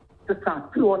 The sun,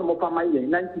 2 on my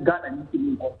 90 Ghana,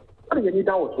 what do you need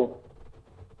also?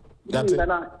 That's the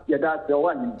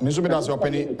one. Mr.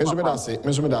 Medase,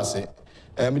 Mr. Medase.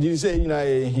 Did you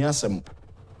say, hear some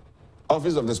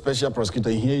Office of the Special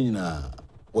Prosecutor here in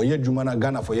Oye Jumana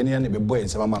Ghana for any boy in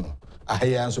Samamano. I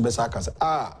hear answer Besakas.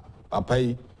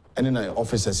 Papa, any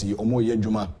officers, you omo ye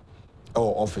Juma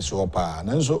or office or pa.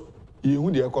 And so you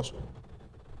would dear cost.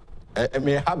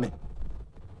 May have me.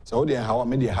 So, dear, how I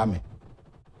made you have me.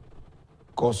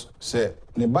 Cause, say,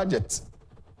 the budget.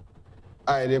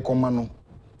 I recommend.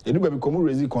 You do become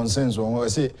raise concerns on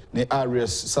say the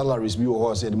areas salaries be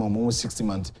or say the moment 60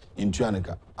 months in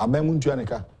Tuanica. Abemun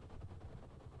Tuanica.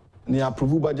 Ni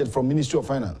approve budget from Ministry of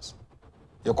Finance.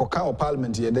 Your cocoa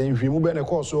parliament here, then if you move any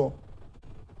course so.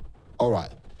 All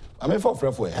right. I'm in for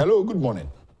hello, good morning.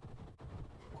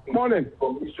 Morning.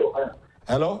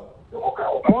 Hello?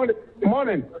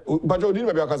 Morning. But you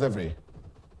didn't be a free.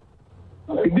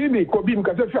 Didi, Kobi,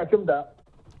 Mkasefi,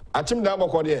 Achim da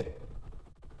boko there.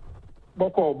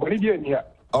 Boko, Bolivian here.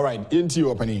 All right, into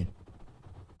your opinion.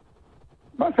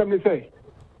 But some say,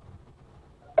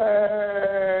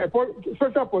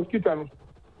 special prosecutor,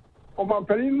 or my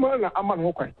man, a man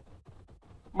who can.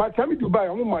 My time to buy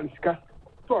a woman's car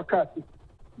to a car.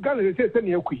 Ghana is a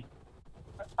near queen.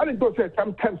 I didn't say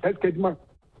sometimes I get man.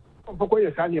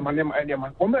 Yes, I am my name, I am.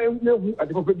 Or my name at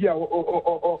the Copia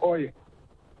or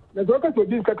the workers will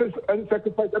be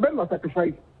sacrifice, a better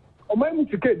sacrifice. Or my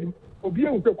music, or be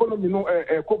able to economy no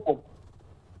a couple.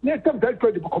 Next time that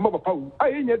try to become a pound, I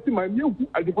ain't yet my new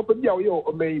at the Copia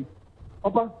or May.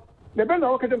 Papa, the better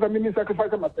workers and mean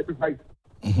sacrifice and sacrifice.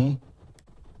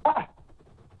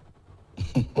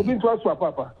 Open to us,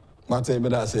 Papa. Mate,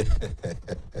 but I say,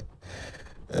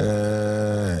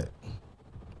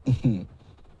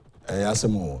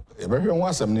 Yasamo, everyone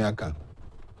was some near can.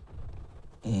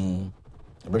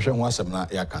 Everyone was some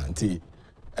not ya can't.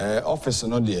 Office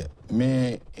no dear,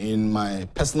 me in my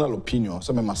personal opinion,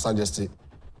 some of my suggest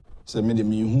say me the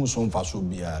me who some faso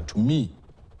be to me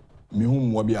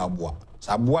whom will be a bois.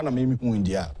 Sabuana me who in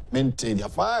dia, mente dia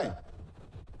fine.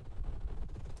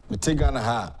 Me take on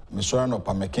her, me sorrow up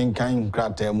a making kind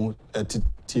cratemu at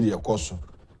Tidia Cosso.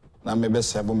 Now maybe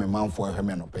several me man for her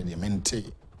men opinion,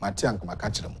 mente, my tank, my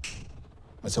catch them.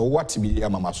 I say, what to be a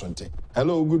mama sonte?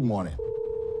 Hello, good morning.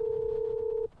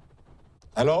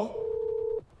 Hello?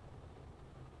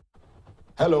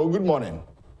 Hello, good morning.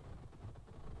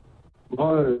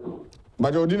 Morning.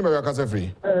 But you didn't make a casa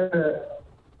free.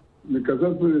 Because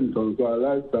I'm feeling so I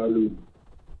like salute.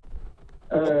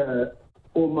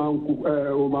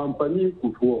 Oman Pani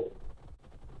Kufo.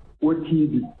 What he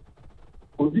did.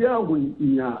 Obia when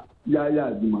ya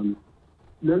adwuma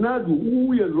no na do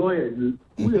who ye lawyer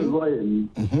ni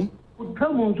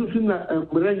come on to na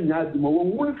mbere nya adwuma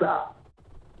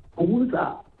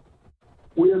wonsa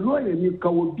we lawyer ni ka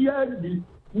obia di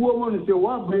wo mo no se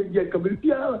wa ba je ka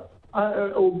bia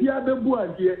obia be bu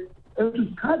ade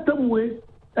entu katamwe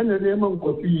ena ne man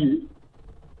kofiye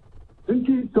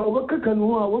nti to ba kaka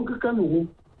no a won kaka no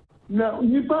na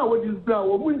nipa wo di bra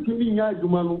wo mun ti nya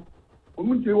adwuma no wo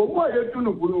mun ti wo mo ya tu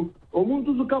no bunu wo mun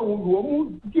tu ka wo wo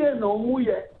mun die na wo mu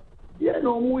ye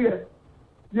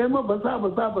ne ma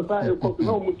basa e ko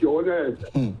na wo mu ti wo na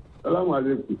salamu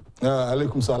alaikum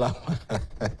alaikum salam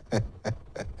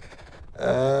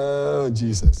oh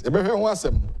Jesus ebe hwe ho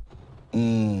asem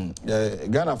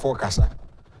Ghana for kasa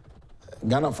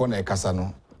Ghana for na kasa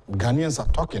no Ghanaians are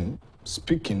talking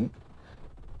speaking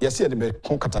yes here the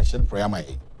concatation prayer mai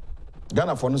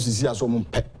Ghana for no sisi aso mo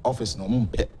pe office no mo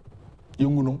pe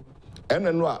yungu no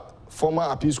eno no a former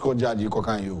appeals court judge ko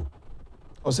kan you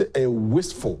o say a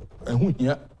wasteful hu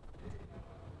hia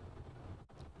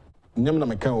nyam na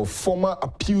mekan o former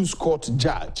appeals court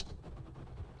judge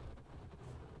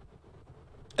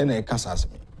ena e kasa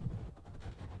asemi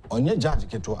onye judge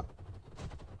ketwa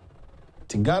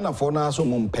ti Ghana for na aso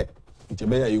mo pe ti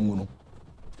be ya yungu no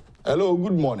hello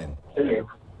good morning.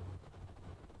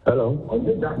 Hello.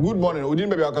 Good morning. Udin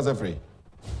baby akasa free.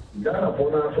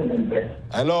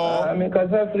 Hello. Me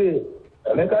kasa free.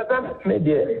 Me kasa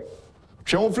media.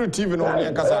 Show free TV no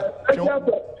one kasa.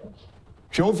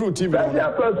 Show free TV no.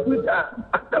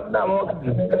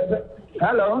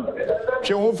 Hello.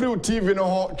 Show free TV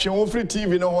no. Show free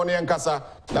TV no one kasa.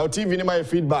 Now TV ni my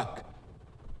feedback.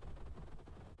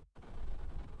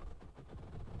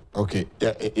 Okay.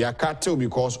 Yeah, can't tell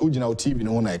because ujina TV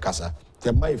no one kasa.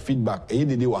 There my feedback e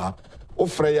dede wa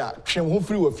ofre ya twem ho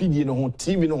free wa feedie no ho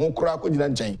TV no ho kura ko gina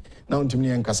nchen na ontimi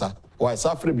ne nkasa why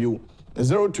safre bio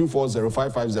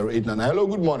 0240550899 hello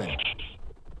good morning.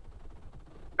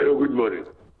 Hello good morning.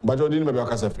 Bajo din be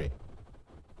akasa free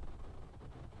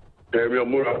mi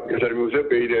amura yesari mo se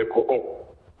pe ide ko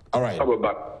all right aba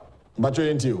back Bajo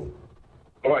yentio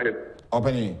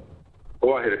opening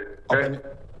open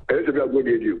se bi ago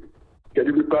de dio ke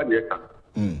di bi pa de ka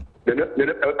then I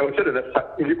said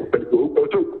that easy to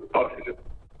office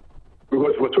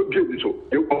because what took you so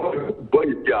you boy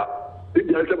yeah the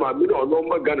answer my me no no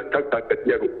magana tak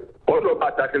yego all of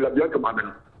that la bianca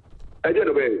man I did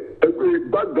away every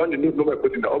bad gun in no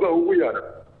put in over who we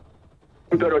are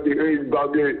put out the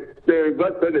bad the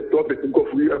bad the office in go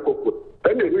free and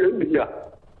yeah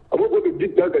I want to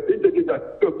dig that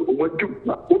what you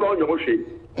put on your shade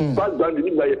bad gun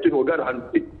in my Ghana and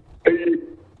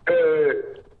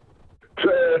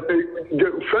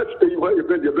the first thing why you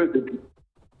get your best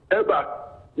ever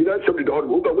you know something the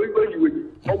whole but when you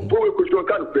on boy ko so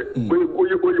kan pe when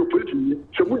you put it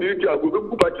so mu di ja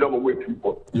go ba tira mo we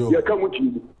people ya ka mu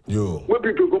ti yo we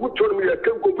bi to go mu choro mu ya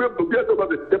ka go be bi so ba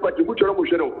de pa ti mu choro mu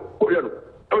sheno ko ya no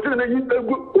o se na yin o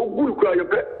guru kra ya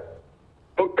pe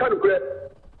o kan kra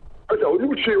asa o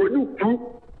ni che o ni tu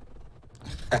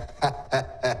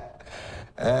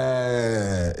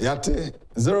yate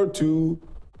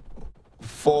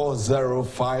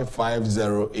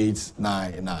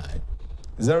 0240550899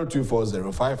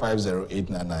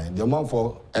 0240550899 the amount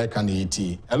for air can AT.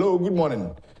 Hello good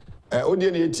morning.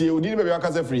 Odin AT Odin baby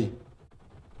akasa free.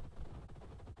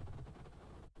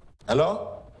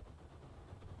 Hello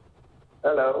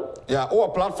yeah our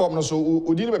platform no so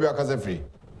Odin baby akasa free.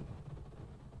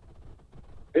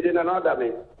 It is another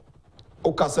me.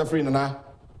 Okasa free nana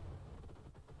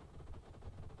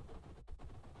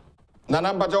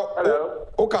Nana Bajo,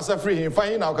 Okasa free,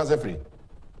 fine now, Okasa free.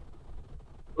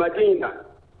 Madina.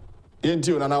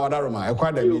 Into Nana Wadaroma, I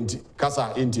quite a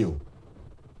Casa into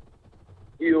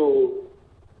you.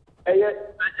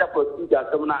 Agyapong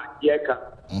Jasona Yeka.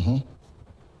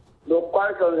 No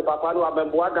quite on the Papa no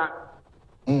Abemboaga.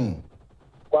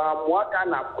 Waka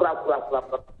na Kura.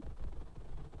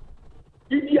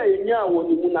 Idia Yenya was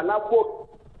in Nana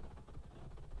book.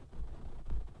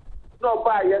 No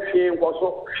buy a shame was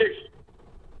so fish.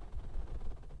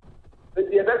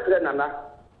 The best nana,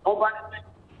 some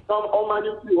money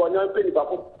you on your penny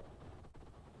bubble.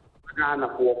 Ghana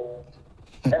for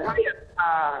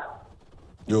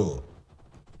yo.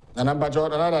 Nana Bajo,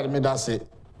 another me that's it.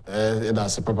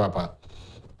 That's a papa.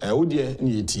 Udie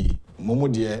ni eti, Momo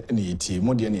dear ni eti,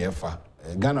 Modia ni efa.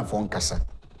 Ghana for Kasa.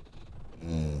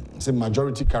 Say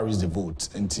majority carries the vote.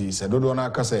 And he said, "Don't na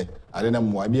kase." I didn't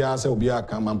know. Abia say Obia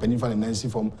can mampeni fan Nancy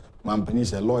from mampeni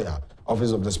say lawyer,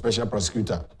 office of the special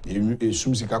prosecutor.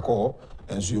 Sum sika ko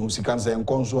and so you say en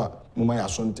konso a muma ya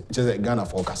so Ghana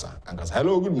for Kasa. And Kasa.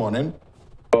 Hello, good morning.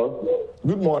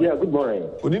 Good morning. Yeah, good morning.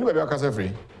 Odini baby akasa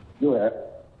free. Yeah.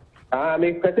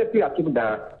 Me kase fi akim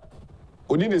da.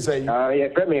 Odini say.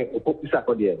 Yeah, friend me opokusa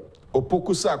akode.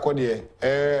 Opokusa akode.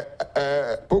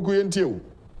 Poku yentie o.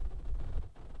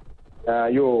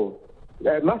 Yo.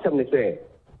 Masam ne say.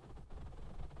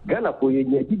 Ghana ko ye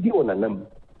didi onanam.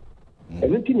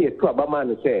 Everything you to abama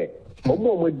no say.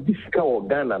 Omo disika o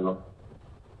Ghana no.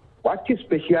 What is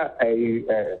special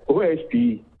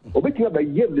OSP? Obetinga ba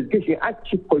ye education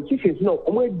achi politicians no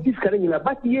omo disika ni na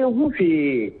but ye hu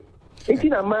hwe. Enti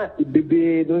na ma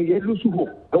bebe no ye lusu ho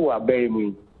e wa ba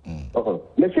mu.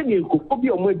 Na se ni ko obi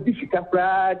omo disika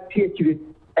pra tiechire.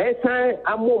 Esan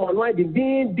amo manu ade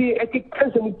din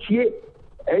ekikansem tie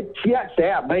tia say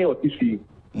aban otisi.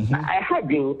 I had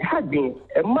been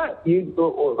ma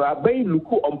aban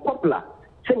luku unpopular.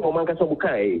 Say no man ka so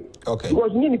bukai. Okay.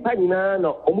 Because ni pa nyina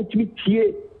na omo timi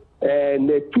tie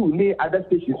na two ni other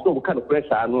stations no kind of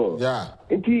pressure no. Yeah.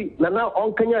 Enti na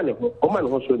on kanya ne ho o man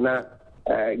ho so na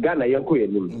Ghana yanko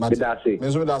yenim. Be da say. Me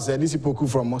so da say this poku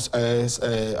from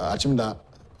Achimda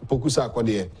poku sa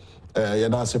akode ya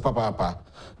da say papa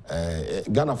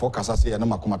Ghana for kasa say na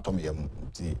makoma tom yam.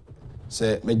 Ti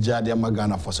say me jade ma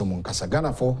Ghana for so mon kasa.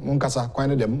 Ghana for mon kasa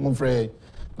kwan dem mon frɛ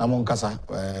na mon kasa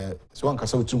so wan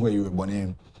kasa otu ho yi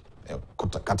bɔne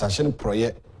katashin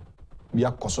project bi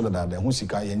akoso da ho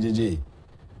sika yenjeje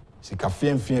sika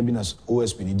fian bi na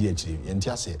OSP ni di akiri yenti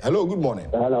ase. Hello, good morning.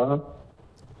 Hello.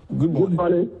 Good morning. Good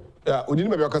morning. Yeah, Odini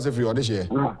baby akasa free ode share.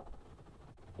 So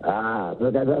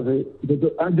that's it.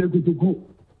 Agyapong.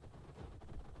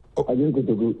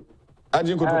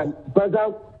 Agyapong. But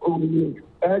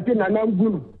I na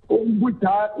nambu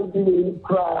umbuta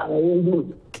kra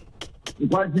ngu.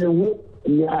 What you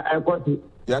ya airport.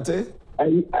 Yate?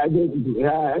 Agyapong.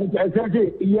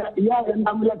 Yeah,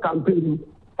 namula campaign.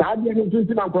 Sadia ni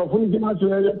tusi na profuni kina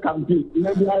so campaign.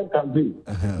 Ina campaign.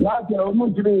 Ya ke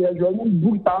omutiri ya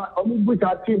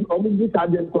ombuta team ombuta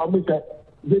den ko amusa.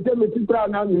 Jete metipra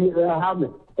na ni hame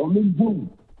ombu.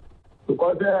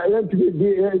 Because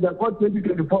the court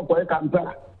 2024 for a campaign.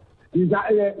 Is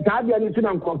Sadia ni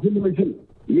sina confirm machine.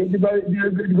 Ye di ba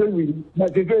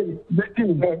but again the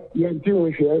thing there ye tin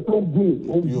we share so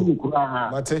good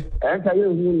kura. Mate. Enta ye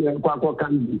hu kwa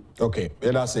kan. Okay,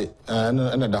 let us say and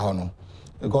da hono.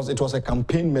 Because it was a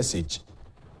campaign message,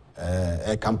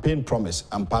 a campaign promise,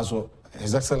 and Paso,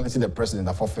 His Excellency the President,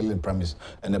 are fulfilling promise,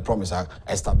 and the promise are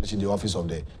establishing the office of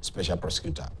the Special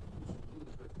Prosecutor.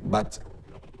 But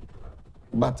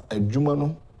a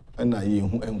Jumano and I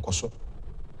who am Koso.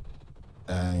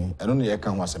 I don't know. I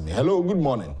can't answer me. Hello, good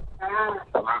morning.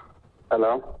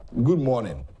 Hello. Good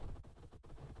morning.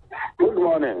 Good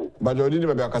morning. But you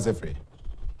didn't be a case free.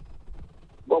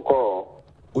 Boko.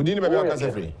 You didn't be a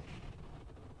case free.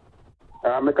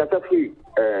 Me kasa free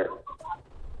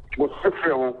Bosome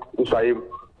frɛ ho nsayem.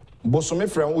 Bosome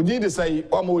frɛ ho udi de say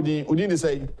o ma udi de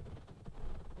say.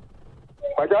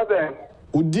 Paja sɛ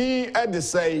Udi e de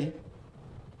say.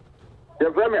 Ye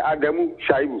frɛ me Adamu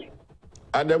Shaibu.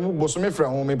 Adamu Bosome frɛ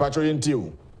ho me patro yenti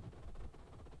o.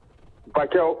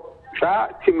 Paja sa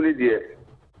timri de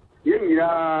ye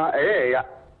nyina ya.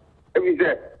 Ebi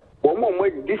sɛ wo mo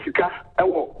disika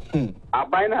ɛwɔ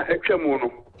aban na etwa mu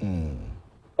no.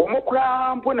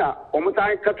 Omokura mpona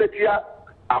omutan kasatia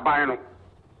aban no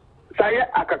saye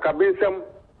akakabensem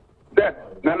de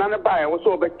nanane bae wo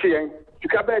so obekyen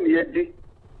sika ba ne yedi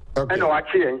ena wa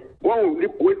kyen won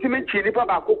wetimi chi nipa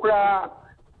ba kokura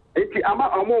enti ama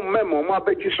omo mmemo mo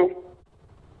abeki so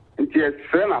enti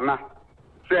esre nana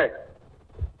se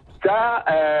ta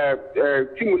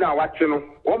timu na wache no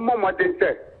won mo modern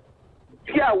se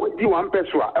tia wodi wan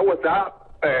peso a e wo sa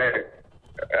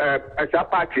as a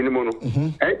party in mono,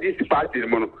 this party in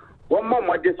mono. One more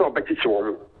modest or better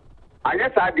show. I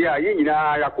guess idea, you know,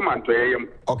 I come on to him.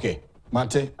 Okay,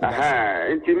 Mate.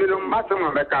 Intimidum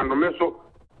Massimo Mecano Meso.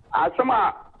 As some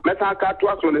Metaka to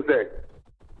us on the say.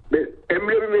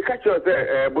 Emily may catch us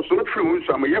a Boston from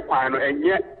some Yapano and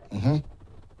yet.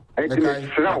 And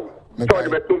slow. So the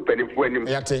better penny for him.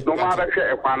 No matter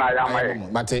if I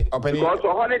am Mate, open because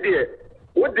a holiday.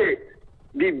 What day?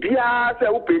 Bibia se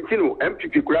wo pentino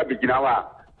MPP kura bigina wa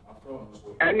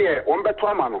ene won beto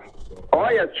amano o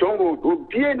ya chongo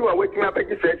obie ni wa wetin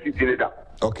abegi se city leader.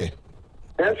 Okay.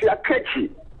 Enso ya kachi.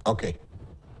 Okay.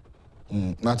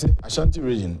 Mate, Ashanti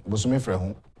region Bosome frɛ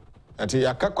ho ati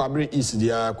Kwabre East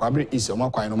dia Kwabre East o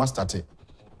makwan no ma start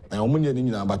na omunye ni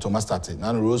nyina bato ma start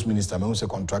na no Rose Minister me hu se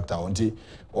contractor onti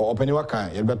openi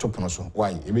wakan ye beto pono so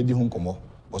why e be di hu nkomo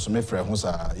Bosome frɛ ho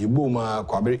sa yebu ma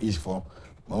Kwabre East for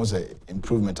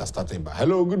improvement has started.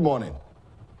 Hello, good morning.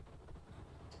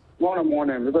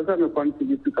 Morning. Because I'm going to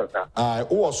be speaker.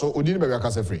 Also, Udini baby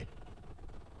akase free.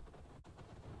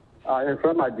 I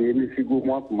from my day, if you go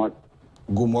more much.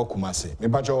 Go more Kumasi. Me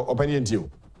pacho opinion to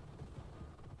you.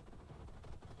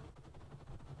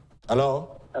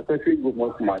 Hello? I said go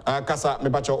more much. Kasa, me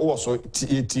pacho also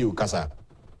TETU Kasa.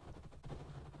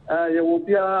 You will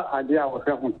be a idea of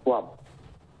a swap.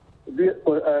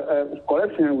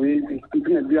 Collection we be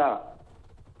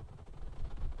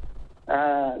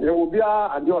there will be a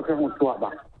idea of a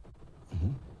swap.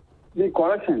 The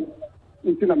collection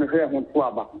is in a fair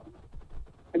swap.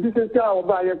 This is how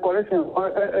by a collection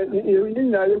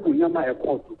in my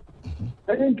court.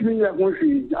 I think you are going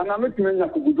to, and I'm making a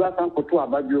good glass for 2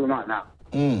 about you now.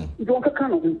 You don't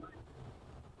kind of.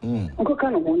 Uncle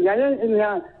Cannon, Yaya,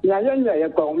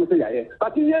 almost a year.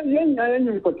 But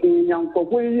Yan for young for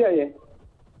 1 year.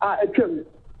 A trim.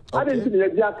 I didn't see a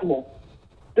jackmo.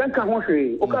 Then come home,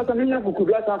 Ocasania who could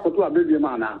glass for 2 baby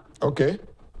man. Okay.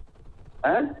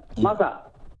 Eh? Mother.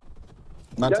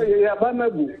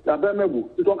 Bamabu,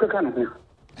 you don't kind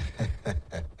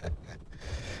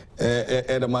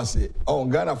Edamasi. Oh,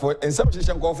 Ghana for and some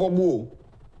session call for boo.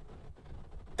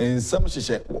 And some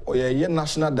session, yeah,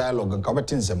 national dialogue and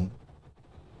combating them.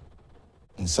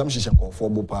 In some session call for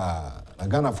Bupa,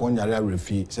 Ghana for Yaria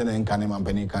Refi, sending Canem and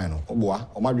Penny Kano, Oboa,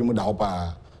 or maybe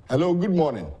Mudahopa. Hello, good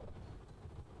morning.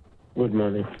 Good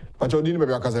morning. Pacho didn't be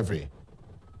a casa free.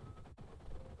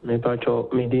 Me Pacho,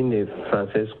 me didn't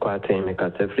Francis Quatin, me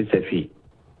casa free Sefi.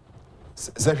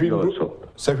 Sefi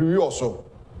also.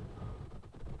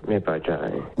 Me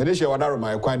Pacho. Medisha Wadaro,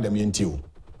 my acquired them in you.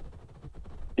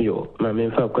 Yo, my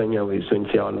main for Quenya with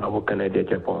Suntia on our Canada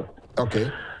Agyapong. Okay.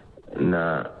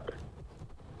 Na,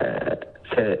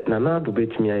 say, Nana to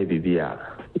bet me a bibia.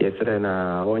 Yes,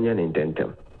 na one year in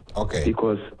tentem. Okay.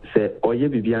 Because say, Oye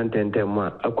Bibian tentem,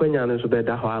 a Quenya and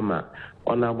Subeda Hama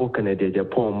on our Canada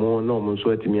Agyapong more normal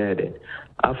sweat me added.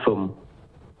 Afum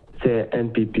say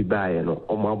NPP by no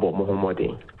or Mabo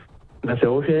Mohammadi. Na say,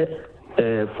 okay,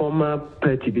 former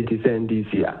party BTC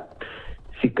this year.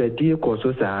 Sikadi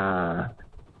Kososa.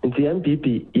 Nti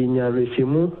MPP inya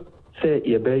resimu se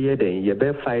yebe yeden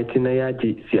yebe fight na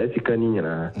yaji siasika ni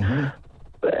nyina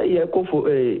ye kofo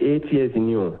 8 years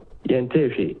ni o ye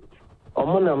ntehwe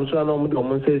omo nam so na omo de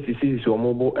omo se sisi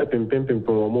omo bo epempempem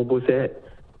omo bo se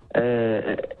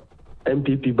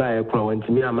MPP ba e kwa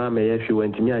wantimi ama me ye hwe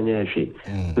wantimi anya ye hwe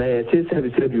na ye se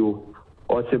service bio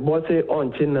o se bo se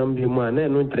onche nam bi mu na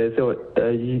enu ntre se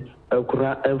yi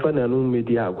akura enfa na no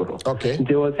media agoro okay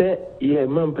nti wo se ye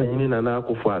mampanyini na na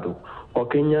akufo-addo o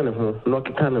Kenya ne ho no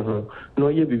kita ne ho no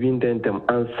ye bibi ntentem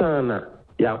ansana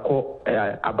yakọ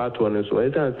abato ne so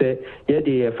esan se ye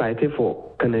dey fight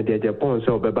for Canada Agyapong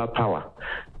so beba power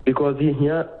because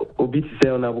here obi ti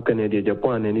say na bu Canada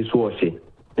Agyapong na ni so o se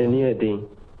eni edin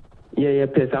ye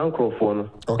pesa ankrofo no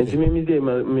nti me dey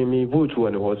me vote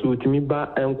won ho so timi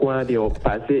ba enkwa de o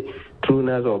passe through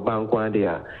nas or bank one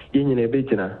day ye nyina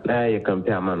begina na ye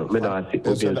campaign amano me da wase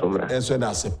obi nsomra enso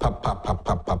da se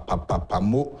papa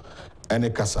mo ene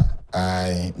kasa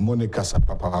ai monica sa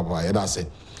papa ye da se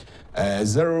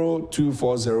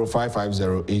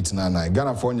 0240550899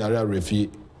 Ghana for Nyare Refi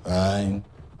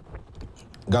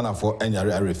Ghana for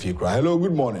Nyare Refi cry. Hello,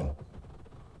 good morning.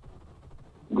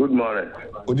 Good morning.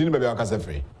 Odini bebe akasa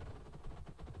free.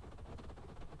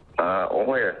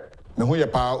 Ohoye. Me hoye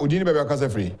pa odini bebe akasa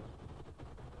free.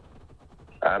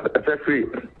 Akasa free.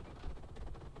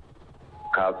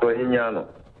 Ka so hinyano.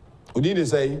 Odini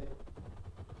say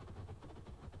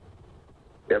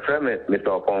your friend Mr.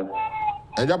 Opon.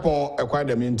 Agyapong acquired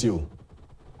them into you.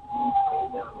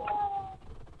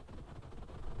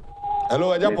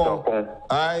 Hello, Agyapong.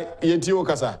 I yeti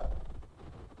kasa.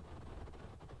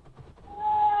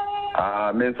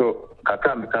 Me so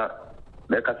kaka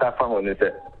me kasa fa ho ni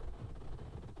se.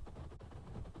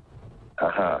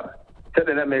 Aha.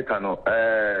 Tell na me kano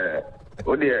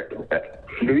o de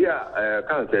Louis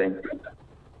kan say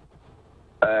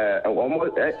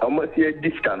almost a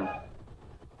discount.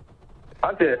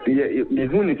 Ate ye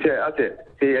huni se ate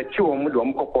se ye chi wo mu do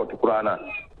mu kokot kurana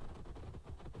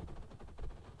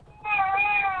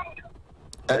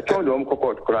cho do mu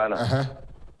kokot kurana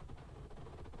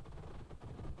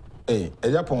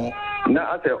Agyapong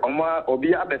na ate oma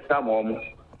obi abesa mo mu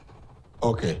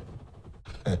okay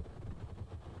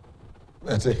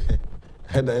that's it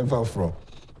head info from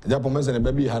Agyapong mention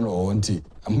baby ha no onti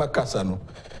amakasa no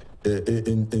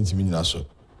entimi nyina so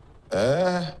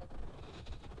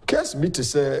case be to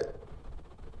say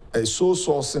a sole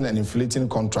sourcing and inflating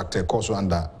contractor course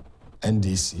under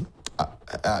NDC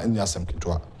in the assembly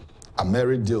to a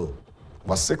married deal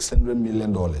was $600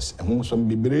 million and whom some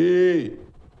be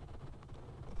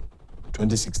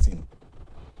 2016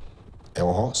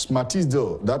 Smarties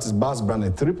deal, that is Bass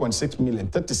branded 3.6 million,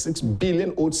 36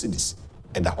 billion old cities.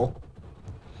 Hello,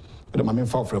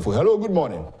 good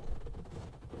morning.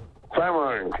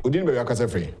 Simon. Udin baby akase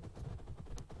free.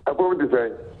 Apo di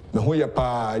say. Me ho ya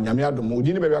pa nyame adom.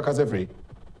 Udin baby akase free.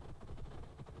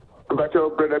 But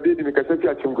your brother be di me kase fi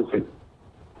achimgusi.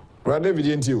 Brother David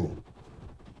enti o.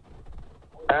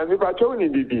 Me ba cho ni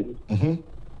bibi. E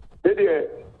de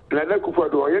na na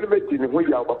akufo-addo ye be ti ni ho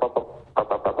ya papa.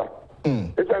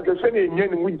 Esa nke se ni nya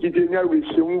ni mu gide nya we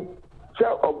hwemu. Se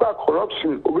oba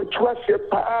corruption obetua se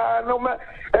pa no ma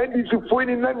and is for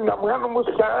ni na nam ha no mo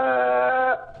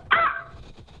sa.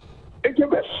 Eke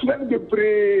be snan de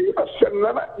pre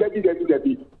asenna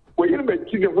dabi. We yin be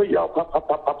ti ni ho ya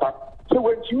papa. So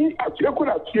when you actually could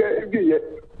have here,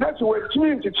 that's when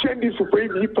you to change this for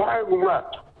you.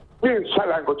 We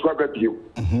shall go to a view.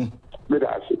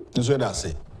 So that's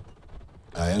it.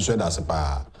 And so that's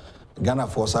a Ghana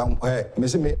for some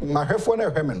me my phone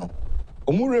no.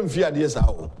 Omure mfia de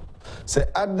sao. Say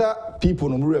other people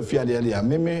no mure mfia de there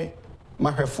me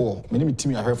my phone. Me ni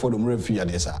timi a phone omure mfia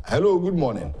de sa. Hello, good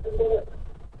morning.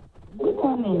 Good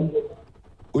morning.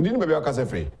 Udini baby akase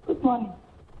free. Good morning.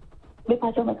 Me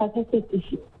paso me kase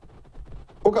free.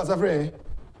 O kase free.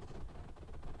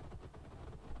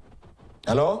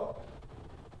 Hello?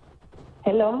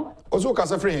 Hello? Ozo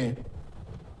kase free.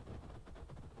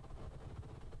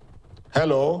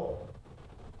 Hello?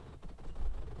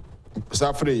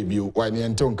 Safre biu wa ni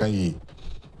ente onkan yi.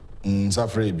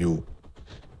 Safre biu.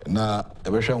 Na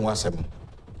ebehwe nwasem.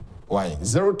 Why?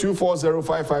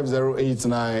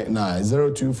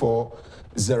 0240550899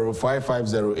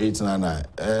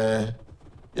 0240550899.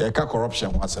 Ka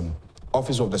corruption wasem.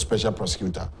 Office of the Special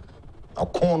Prosecutor.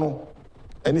 Akono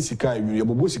any sika you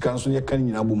bobo sika nso ye kan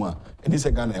nyina boma. Any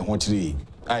se Ghana e ho kire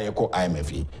aye ko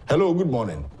IMF. Hello, good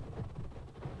morning.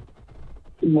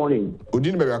 Good morning.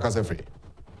 Odin be akase free.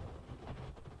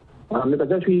 Me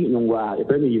kase free nungwa e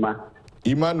pe mi Ima.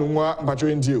 Ima nungwa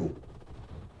mpacho ntie o.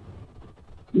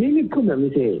 Ni kuma mi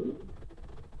say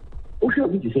o show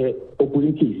bi say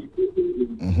opportunities.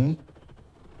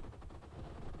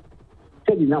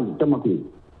 Di nam tamako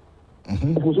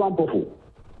ofuso ampofo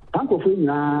ankofo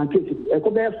nyina case e ko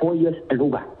be 4 years and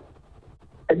over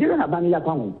e dire na bani ya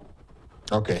kwahu.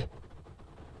 Okay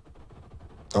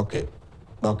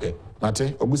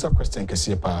Mate obusa question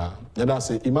kese pa yada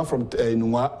say Ima from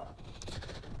Nungwa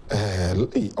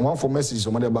among for messages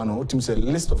on Madabano team say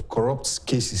list of corrupt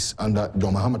cases under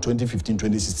John Mahama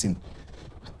 2015-2016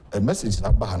 a message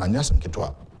abaha na nyasem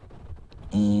ketwa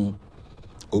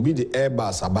obi the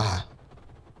Airbus abaha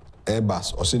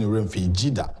Airbus or send room fi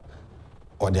Jida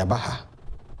or the abaha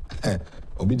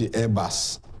obi the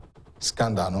Airbus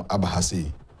scandal no abaha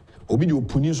say obi the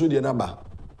opuni so the naba.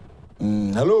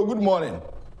 Hello, good morning.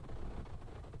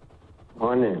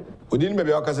 Morning. Odin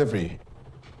maybe akase free.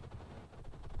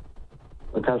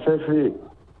 Kase free.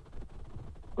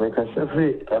 Me kase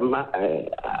free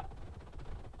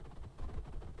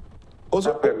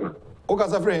Also o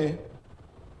kase free.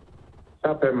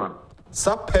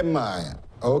 Sapema.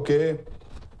 Okay.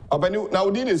 Abani na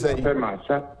Udin is say.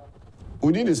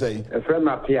 Udin is say. A friend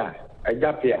apia.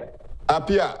 Agyapong.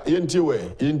 Apia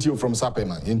yentiu from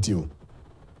Sapema yentiu.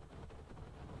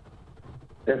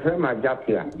 A friend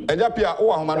Agyapong. Agyapong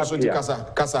o ahoma no so ti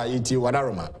kasa yentiu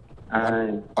wadaroma.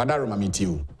 Wadaroma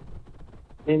mitiu.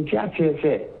 Intia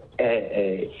say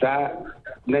sa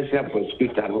national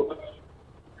prosecutor no.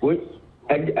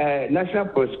 National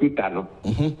prosecutor no.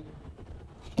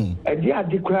 The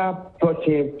adequate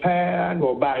protein pan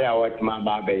or buy out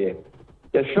my baby.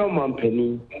 The showman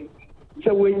penny.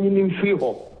 So when you need free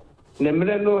hope,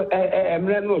 Nemrano,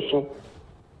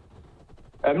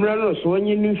 so when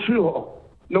you need free hope,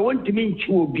 no one to meet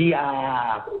you will be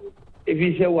if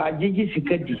you say, why did you see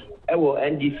Kadi? I will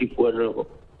end this for a little.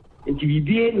 And to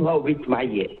be in how with my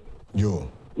year.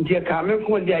 Yo. Dear Carmen,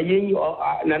 when they are young or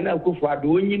Nana Akufo-Addo,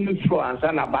 when you need for and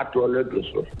son about to a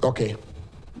little. Okay.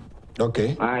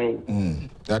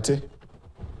 That's it.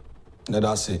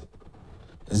 That's it.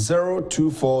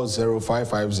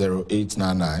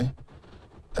 0240550899.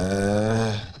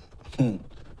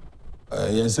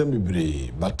 Yensem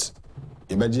bibre, but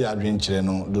ibaji adwen kire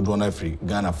no dodo na free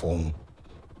Ghana form.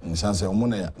 Nsanse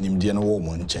omona nimdie no wo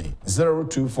mo nchen.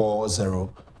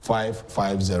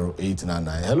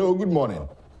 0240550899. Hello, good morning.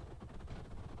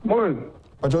 Morning.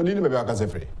 But you need maybe akase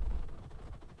free.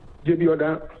 JB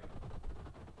Oda.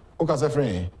 O kase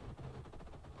free.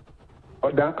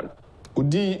 Oda.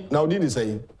 Udi dey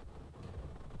say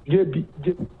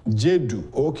Jedu.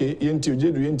 Okay,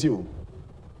 Jedu.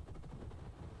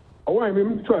 Oh, I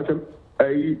mean, so I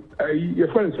your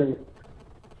friend saying,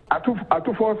 I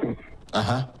forcing.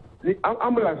 The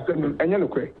ambulance and yellow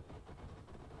cray.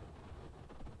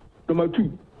 Number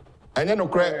 2. And you know,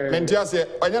 Mentia say,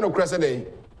 and you know, Cressade.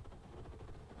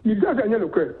 You got a yellow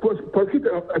cray,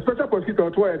 a special prosecutor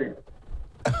on Twitter.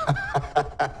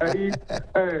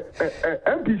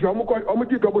 MPs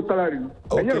almost double salary.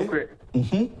 And yellow cray.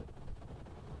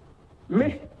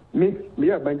 Me,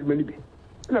 are Benjamin.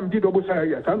 And I'm double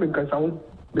salary. I'm in Casound.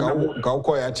 Go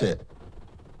quiet check.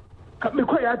 Me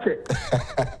quiet check.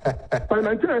 But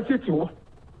I'm telling you,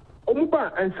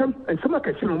 Omuba and some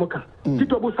occasion Moka,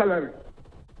 double salary.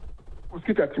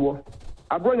 Mosquito at you.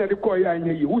 I brought you the coy I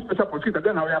knew you, who's special prosecutor,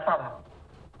 then I found.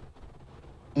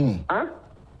 Huh?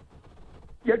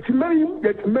 Yet,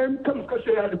 men come to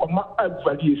say, I have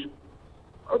values.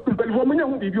 But for me, I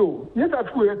won't be you. Yes, I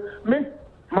feel me.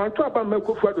 My trap and my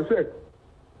coffee to say,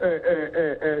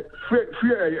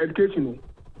 free education.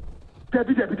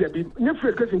 Debbie, no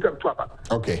free education to trap.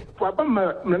 Okay. For a bum,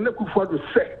 my coffee to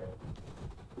say,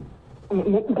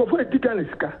 go for a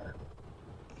tickaniska.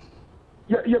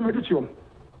 Yeah, medium.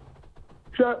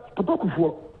 Sir, Papa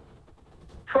Kufu,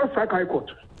 first High Court.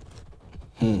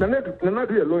 None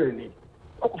do a lawyer.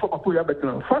 For Papa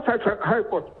Better. First High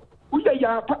Court. We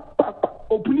are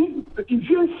opening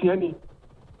influence.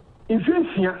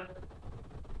 Influence.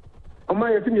 On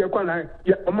my opinion, I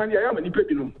am a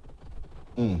pedinum.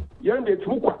 Young gets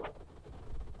Mukwa.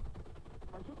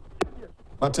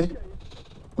 Mate,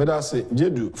 but I say,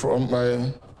 Jedu from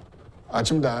my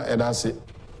Achimda, and I say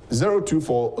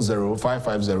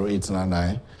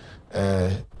 0240550899.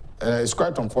 It's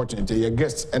quite unfortunate. Your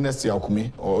guest, Ernest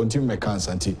Kumi, or Untim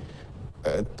Mekansanti.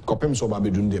 Kopem so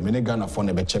baby dunde mene Ghana phone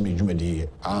e be chemi dwumadi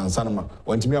ansanama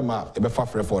wantimi ama e be fa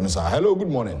frɛ phone sa. Hello, good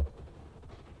morning.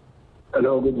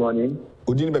 Hello, good morning.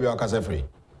 Udini baby akasa free.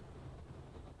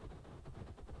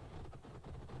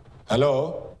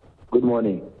 Hello, good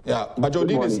morning. Yeah, but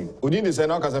Udini say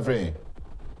no akasa free.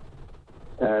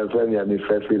 Friend me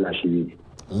free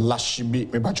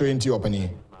Lashibi me bacho enti openi.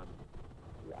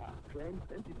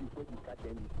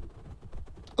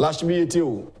 Lashibi eti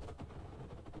o.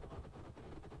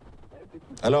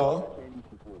 Hello?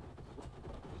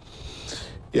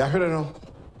 Yeah, I heard it.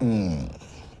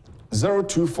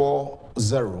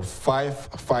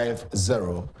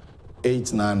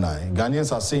 0240550899.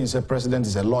 Ghanaians are saying the president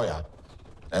is a lawyer.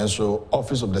 And so,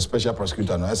 Office of the Special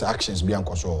Prosecutor has actions beyond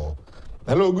control.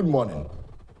 Hello, good morning.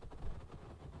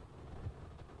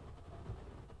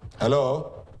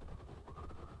 Hello?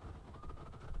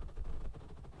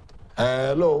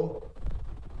 Hello?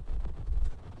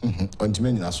 On to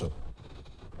many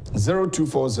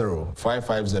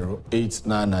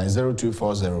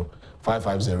 0240550899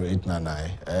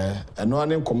 0240550899. And no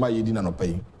one come my yedin and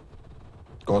pay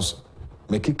because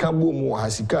Mekika boom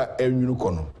hasika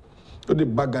kono. So the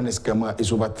bagan scammer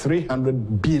is over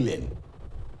 300 billion.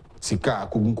 Sika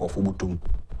kugun kofu butum.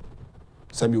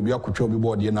 Some you be a kuchobi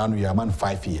board ye nanu ya man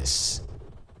 5 years.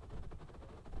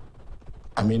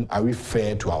 I mean, are we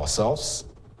fair to ourselves?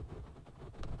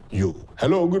 You.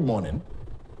 Hello, good morning.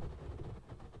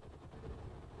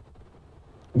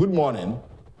 Good morning.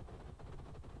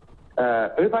 He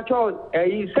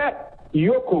said,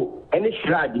 Yoko, any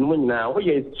shrad in Munina, or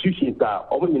your institutions are,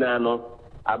 or Munano,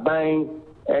 are buying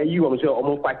you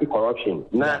almost party corruption.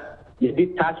 Now, you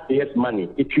did taxpayers' money,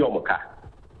 if you're Moka.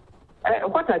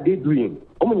 What are they doing?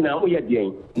 Omuna, we are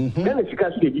doing. Then if you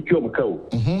can see the Yoko.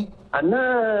 And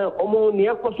now, almost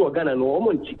near Ghana, no,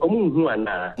 almost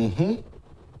Omunhuana.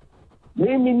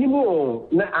 Minimum,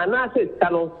 and I said,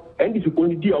 Tano, and this is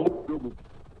only deal.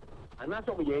 And that's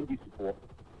what we end this for.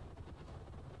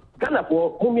 Ghana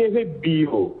for whom you have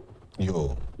bill.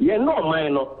 Yo. You're not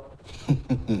mine.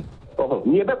 Oh,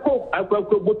 near the coke, I will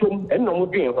go bottom and no more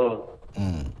being home.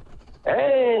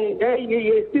 Hey,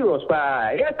 serious,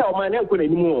 but yes, our man ain't good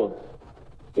anymore.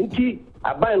 And she,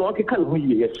 I buy an okay can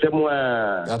we,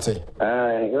 someone. That's it.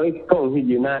 I come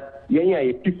here, not, yeah,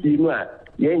 yes,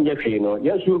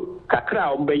 you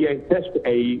kakra ombeye test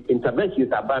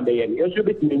interventions abambe yes you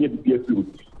bet me be few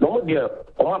no more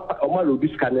o lo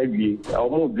this can we o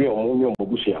mo dream o mo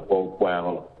busia for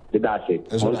the dash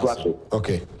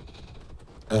okay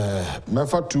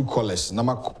mefa 2 callers na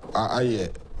aye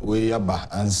we yaba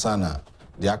ansana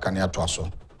de aka ne ato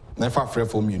aso mefa frɛ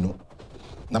for me no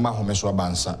na ma home so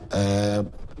abansa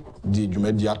di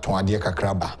dwumadi ato ade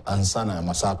kakra ba ansana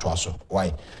masa ato aso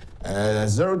why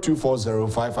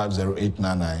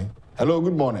 0240550899. Hello,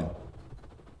 good morning.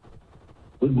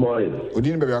 Good morning.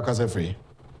 Udini baby akasa free.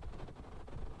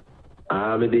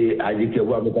 Me the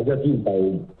Agyapong me kasa tin pa.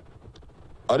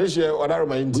 Odishe odaro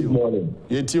ma inti. Good morning.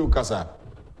 Yeti ukasa.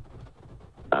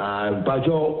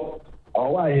 Pacho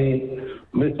owa he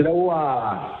Mr.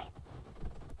 Wa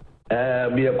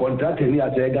Me a contract in here,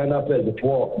 Ghana first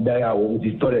before they are with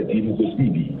the toilet in the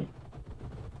city.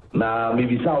 Now,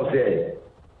 maybe South say,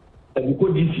 and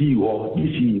because DC or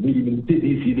DC, maybe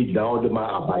DC down the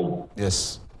man.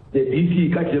 Yes. The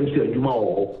DC catch themselves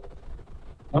tomorrow.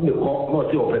 I'm the call,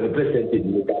 not of the president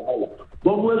in the Ghana.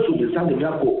 One word to the Sunday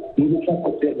Yako, we will talk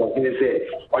of them, or say,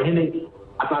 or any,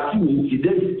 as I see,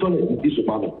 there is toilet in this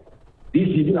moment. This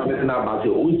is even a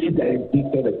matter of we see that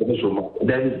in the commission,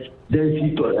 then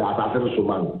see to as a so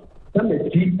man. Some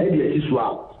see any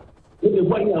swap. If the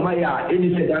one am I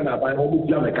any second up, I hope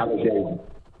you are mechanical.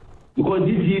 Because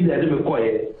this is the enemy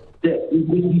quiet, we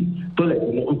see toilet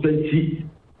in the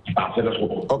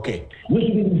okay. We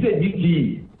should say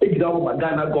DC, it's our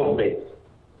Ghana government.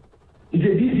 It's a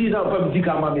DC now from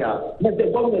Tikamamia. Let the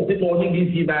government say morning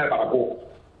DC now.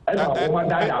 Because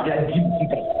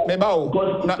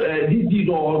this is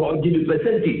or give a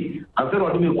percentage and say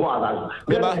what do you call that?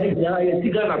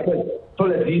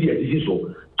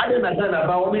 I don't know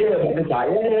about me.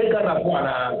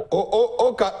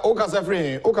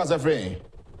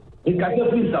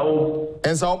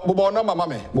 And so, Bobo no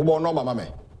mama.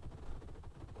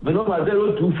 The number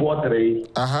 0243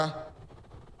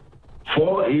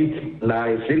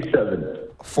 48967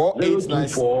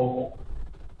 48964.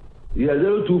 Yeah,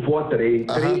 0243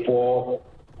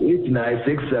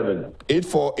 348967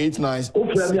 8489.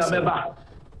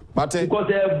 Mate. Because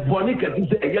Bonica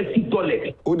is a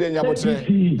toilet.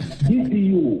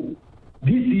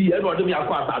 DC, and what do you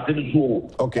acquire?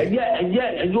 Okay. And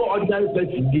your ordinary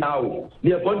person now.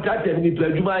 They are contracted me to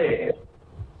Jumae.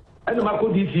 And the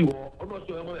Marco DC.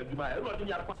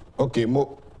 Okay,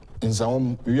 Mo in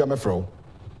some you are my fro.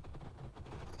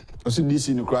 I see DC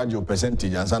in your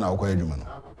percentage and Sana Okoyuman.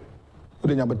 Who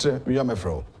didn't have we are my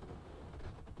fro?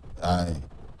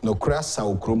 No crass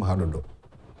sao chrome hadodo.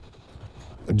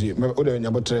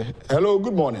 Hello,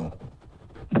 good morning.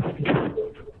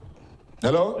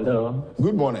 Hello? Hello.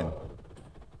 Good morning.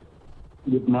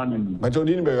 Good morning. But you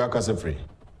didn't be a free.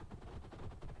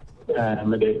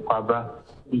 Mede Kwabra,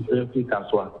 Israeli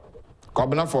Kaswa.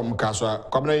 Kwabna from Kaswa,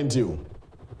 Kwabna into you.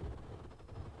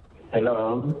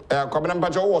 Hello. Kwabna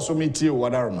Pacho also meet you,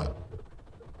 Wadarma.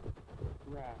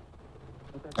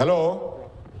 Hello?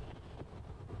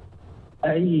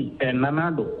 Hey,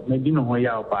 Nanado, maybe no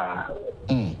Hoya pa.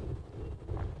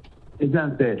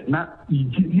 Ejan said, na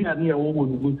Ijia near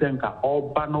woman who senka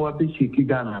or Banoa Bishiki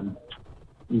Ganan.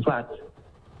 In fact,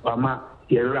 Mama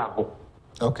Yerabo.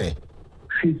 Okay.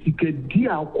 Physical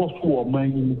dear cost for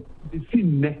money, the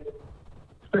scene,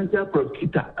 special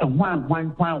prosecutor, and one,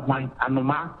 and no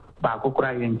ma, Bako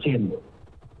cry and chain.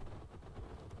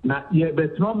 Na ye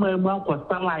bet no man was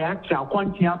Salaya, shall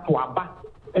continue to a bat,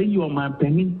 and your man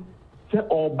penny. Say,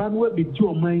 or Banwa be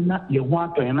your man, you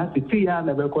want to, and I see ya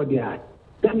never got the eye.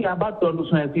 Then you about to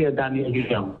understand here,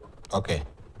 Daniel. Okay.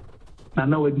 Now,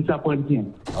 no, it's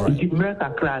disappointing. All right. It's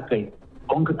America crack,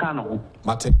 Uncle Cano.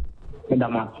 Mate.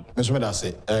 Mr.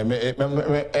 Medase, I'm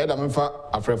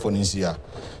afraid for Nisia.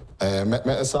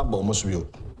 Sabo Mosville.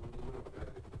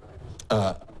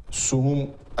 Suhum,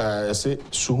 say,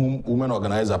 Suhum, women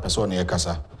organizer, person near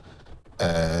Casa.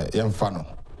 Yamfano.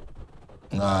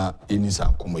 Na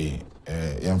Inisa Kumi,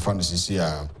 Yamfano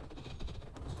Sisia.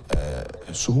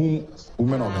 Suhum,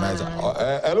 women organizer.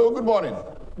 Hello, good morning.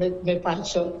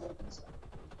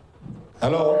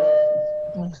 Hello.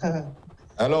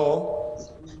 Hello.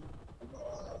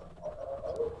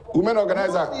 Women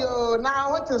organizer.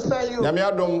 Now what to say you?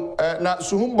 Yamiadom na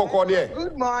Suhum Boko there.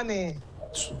 Good morning.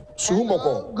 Suhum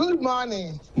Boko. Good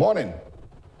morning. Morning.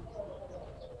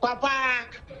 Papa.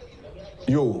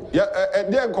 Yo,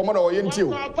 there come on or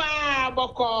yentio. Papa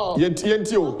Boko.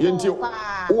 Yentio.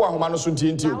 Who are Manu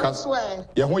Sunti yentio kas.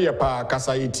 Yahoya pa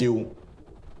kasa yentio.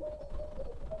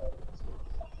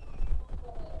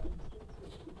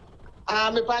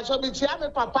 Me pastor me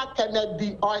Papa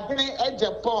Kennedy or here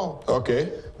Agyapong. Okay.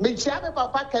 Me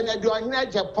Papa Kennedy or here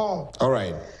Agyapong. All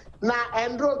right. Na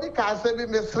Andrew because we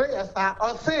me free sa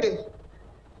or see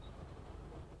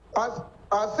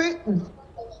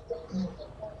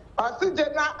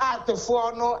general art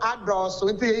for no address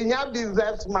with the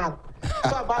businessman.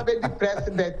 So about the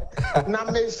president. Now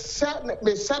me send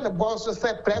the boss to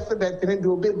say president in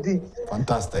the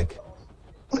fantastic.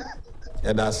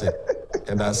 Yeah, that's it.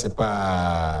 And that's it.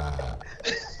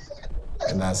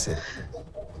 And that's it.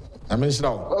 I mean,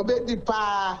 Obedi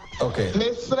pa. Okay.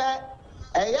 Mr.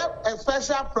 A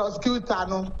special prosecutor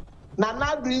no. Na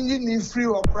na bringing you free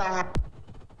or cry.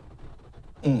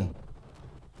 Women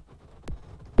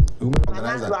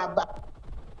organizer.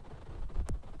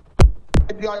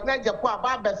 The organizer Japan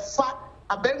about the fat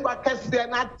abengwa kese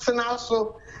na tena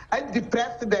so the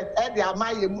president the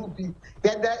amaye movie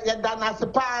yeda na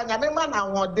sepa nya me ma na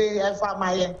wode e fa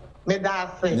amaye me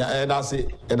da se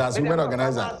that's women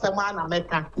organizer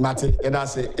Mate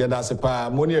yeda pa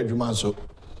money adwuma so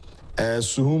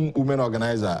suhum women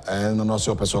organizer no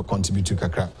so person contribute to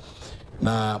kakra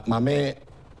na mame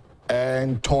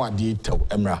ton ade taw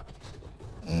emra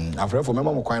afre for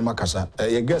mema mo kwan makasa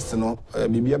ye guest no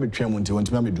bibia betwa mu nti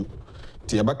wontimi amedu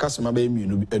ti ye bakasa ma be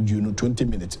mienu aduonu 20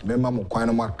 minutes mema mo kwan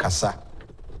no makasa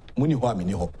muni ho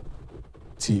ameni ho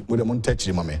ti mo de mo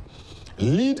ntachiri mame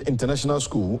Lead International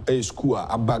School a school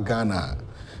abagana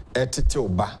etete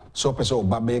oba so pese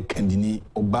oba be kandini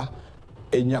oba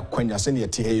enya kwanya se ne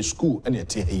yete school ene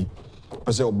yete yi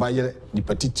pese oba ye ni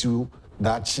patitiru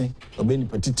dachi oba ni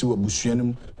patitiru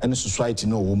abusuanum ene society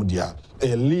no wo mu dia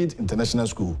a Lead International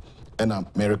School ena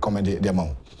me recommend dem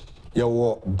ho ye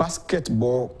wo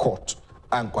basketball court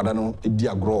an kwada no edi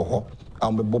agro ho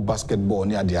am be basketball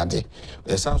ni ade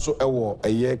esan so ewo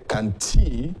eye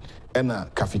canteen ena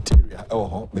cafeteria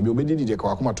ho baby obedi de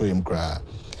kwa kuma to yem kra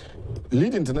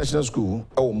Lead International School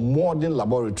modern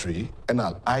laboratory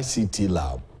ena ICT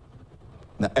lab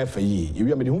na FAE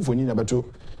you me de humfoni na beto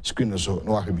screen so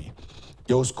no ahwebi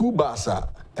your school basa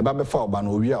e ba be fa oba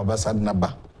no wi a oba sad na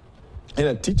ba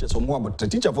ena teachers omo abotre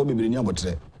teacher for bebere ni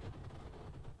abotre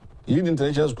Lead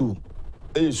International School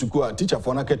school a teacher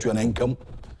for na ketua na nkam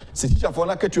se teacher for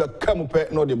na ketua kam pe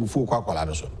no de bufu kwa kwala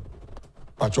no so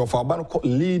Pacho for ban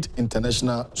Lead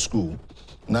International School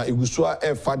na igusua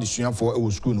e fa disua for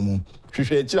e school no mu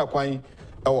hwehwe ekira kwan e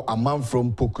amam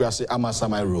from Pokuase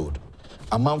Amasamai Road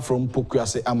from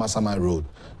Pokuase Amasamai Road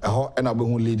ho e na be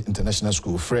Lead International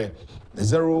School free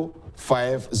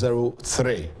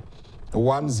 0503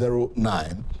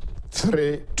 109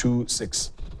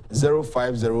 326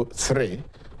 0503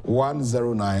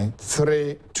 109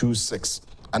 326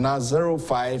 and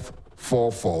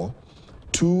 0544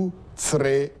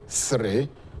 233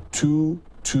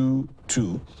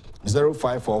 222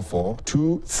 0544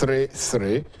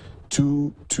 233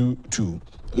 222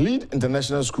 Lead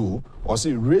International School or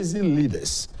say raising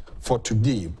leaders for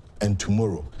today and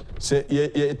tomorrow say ye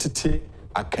tete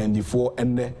akandi for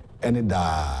ene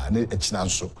da ne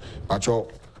echinanso pacho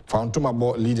fountain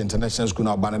about Lead International School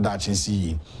na ban da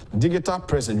chinsi digital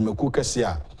press adwumaku kase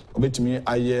a obetumi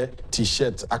aye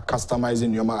t-shirt a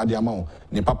customizing your ade amount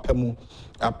ne papa mu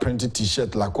a printed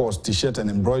t-shirt Lacoste t-shirt and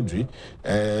embroidery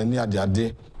ni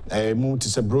ade mu to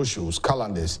say brochures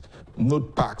calendars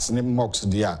note packs ne mocks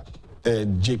dia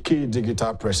JK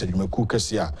digital press adwumaku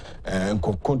kase a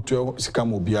enko konto sika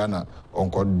mo bia na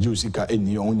onko jusika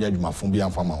eni onya adwumafo bia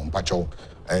mfama mpacho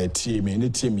tie me ne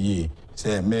tie me ye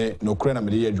se me no kre na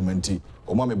me de adwumanti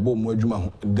o ma me bom mu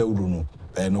adwuma dawuru no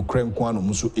no kre nko ano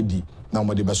muso edi na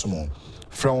mo de besomo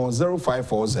from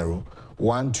 0540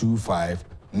 125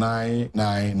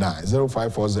 999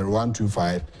 0540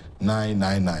 125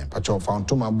 999 pacho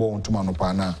fountain abo ntuma no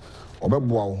pa na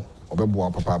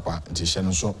obeboa papa nti hye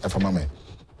no so efama me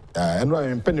eno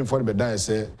am pending for the dan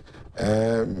say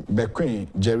Bequeen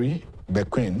Jerry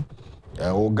Bequeen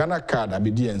o Ghana card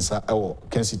abedi ensa ewo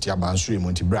Kencity abanso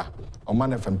emonti bra o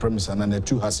man FM premise na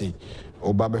tu hase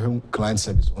o babehun client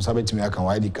service on sabetimi aka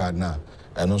ID card na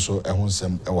eno so ehun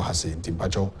sem ewo hase nti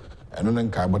pacho eno ne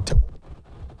nkai botew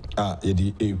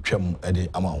yedi etwam ede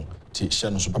amawo ti hye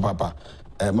no so papa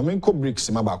mamenko bricks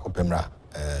ma ba akopemra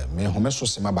me homeso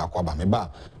sema ba akwa ba me ba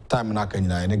time na aka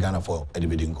nyina ne Ghana for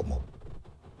edibedi nkomo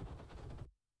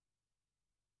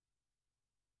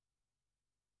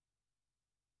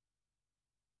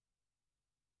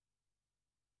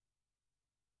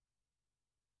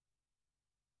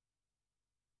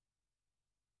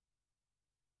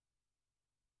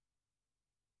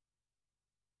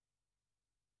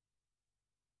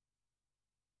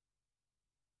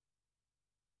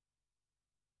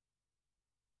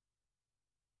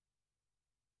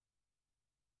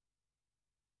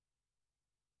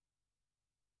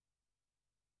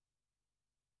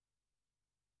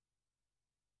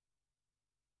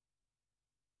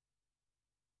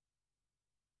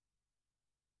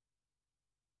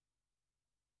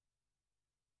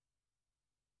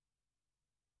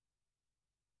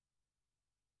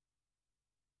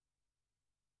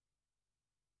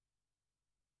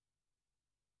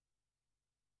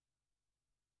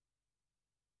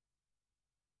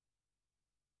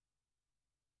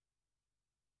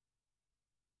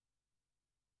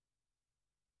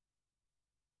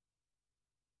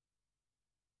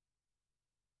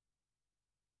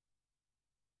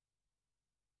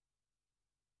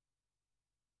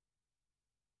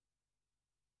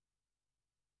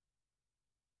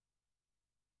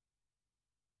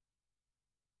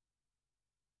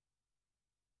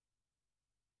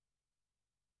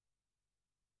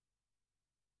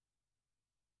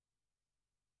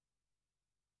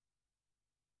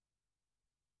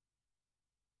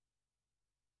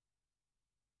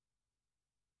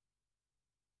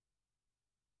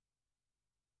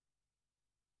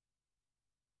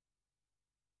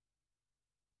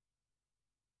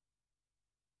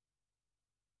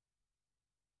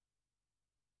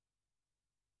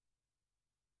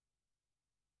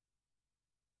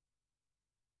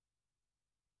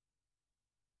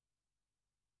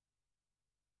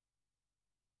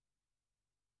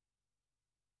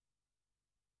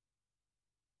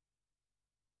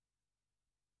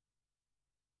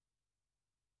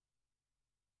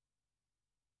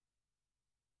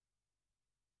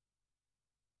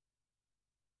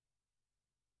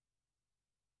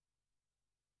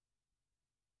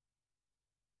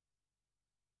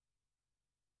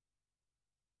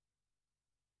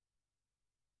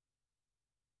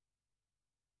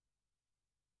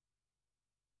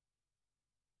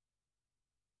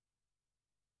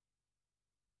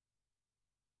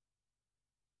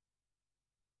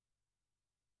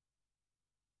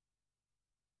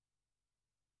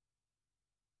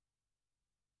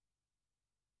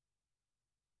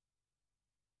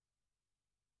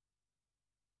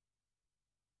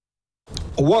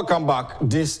Welcome back.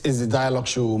 This is the Dialogue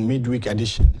Show midweek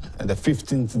edition, the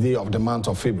 15th day of the month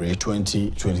of February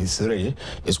 2023.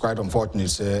 It's quite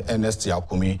unfortunate, Ernest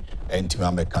Kumi and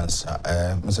Timambe cancer.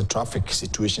 It's a traffic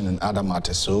situation and other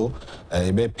matters, so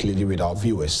be clearly with our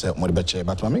viewers.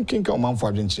 But I mean, Kinka Oman for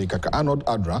Arnold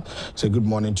Adra, say good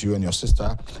morning to you and your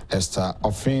sister Esther.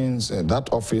 Offense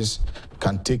that office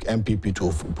can take MPP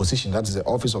to position. That is the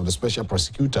office of the special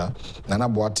prosecutor. Nana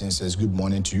Boatin says good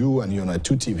morning to you and you on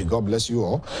 2TV. God bless you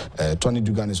all. Tony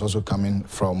Dugan is also coming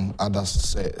from other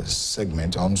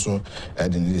segment. Also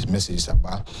adding this message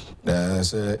about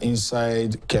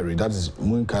inside Kerry. That is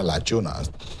Munka La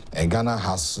Jonas. Ghana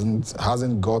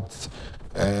hasn't got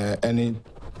any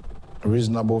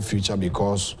reasonable future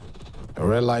because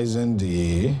releasing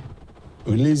the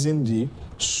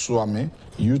Swami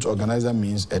youth organizer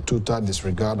means a total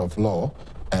disregard of law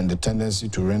and the tendency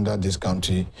to render this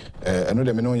country. I know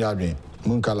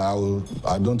Munkala,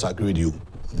 I don't agree with you.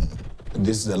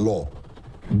 This is the law.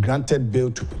 Granted bail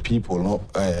to people, no,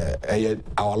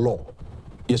 our law.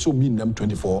 Yes, will be in them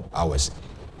 24 hours.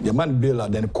 The man bail,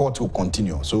 then court will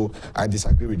continue. So I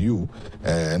disagree with you.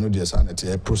 I know there's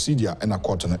a procedure and a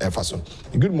court on the Efferson.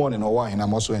 Good morning, Owa, and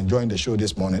I'm also enjoying the show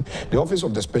this morning. The office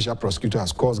of the special prosecutor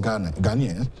has caused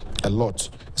Ghanaians a lot,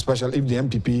 especially if the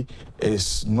MPP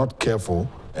is not careful.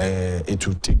 It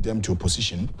will take them to a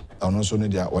position. God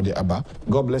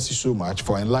bless you so much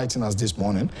for enlightening us this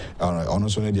morning. Good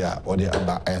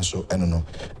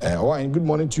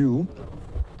morning to you.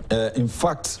 In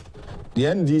fact, the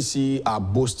NDC are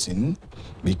boasting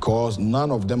because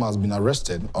none of them has been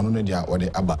arrested on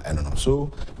the So,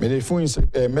 many phone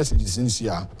messages in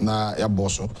here na ya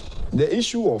bosso. The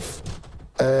issue of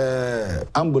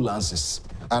ambulances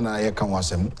and about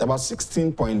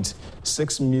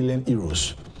 16.6 million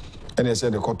euros. And they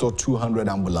said they got 200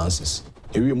 ambulances.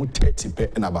 If we move 30 per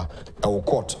anaba, our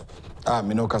court.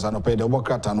 No casano pay the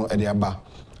workatano at the aba.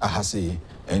 Ahasi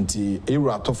and the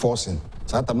era to forcing.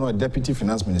 So I'm not a deputy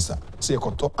finance minister. Say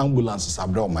got ambulances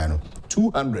abroad mine.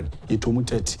 200 he told me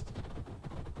 30.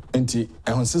 And the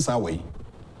away.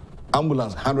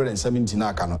 Ambulance 170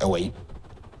 na kano away.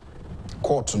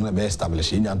 Court no be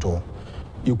established in Yanto.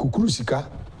 You kukurusika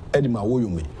edima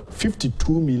woyume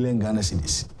 52 million Ghana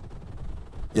cedis.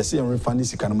 Yes, I'm refunding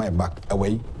this kind of my back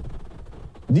away.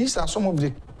 These are some of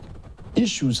the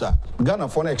issues. Ghana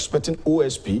for expecting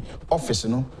OSP office,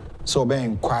 so be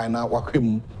inquire na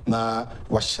wakwem na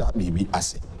washa bibi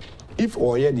ase. If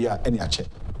oye dia any ache.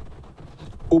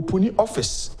 Opuni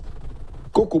office,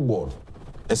 cocoa board,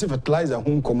 as if fertilizer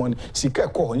home common, sika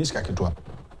ko honyiska ketwa.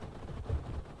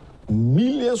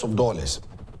 Millions of dollars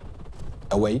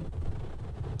away.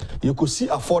 You could see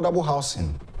affordable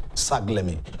housing,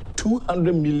 Saglemi,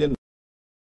 200 million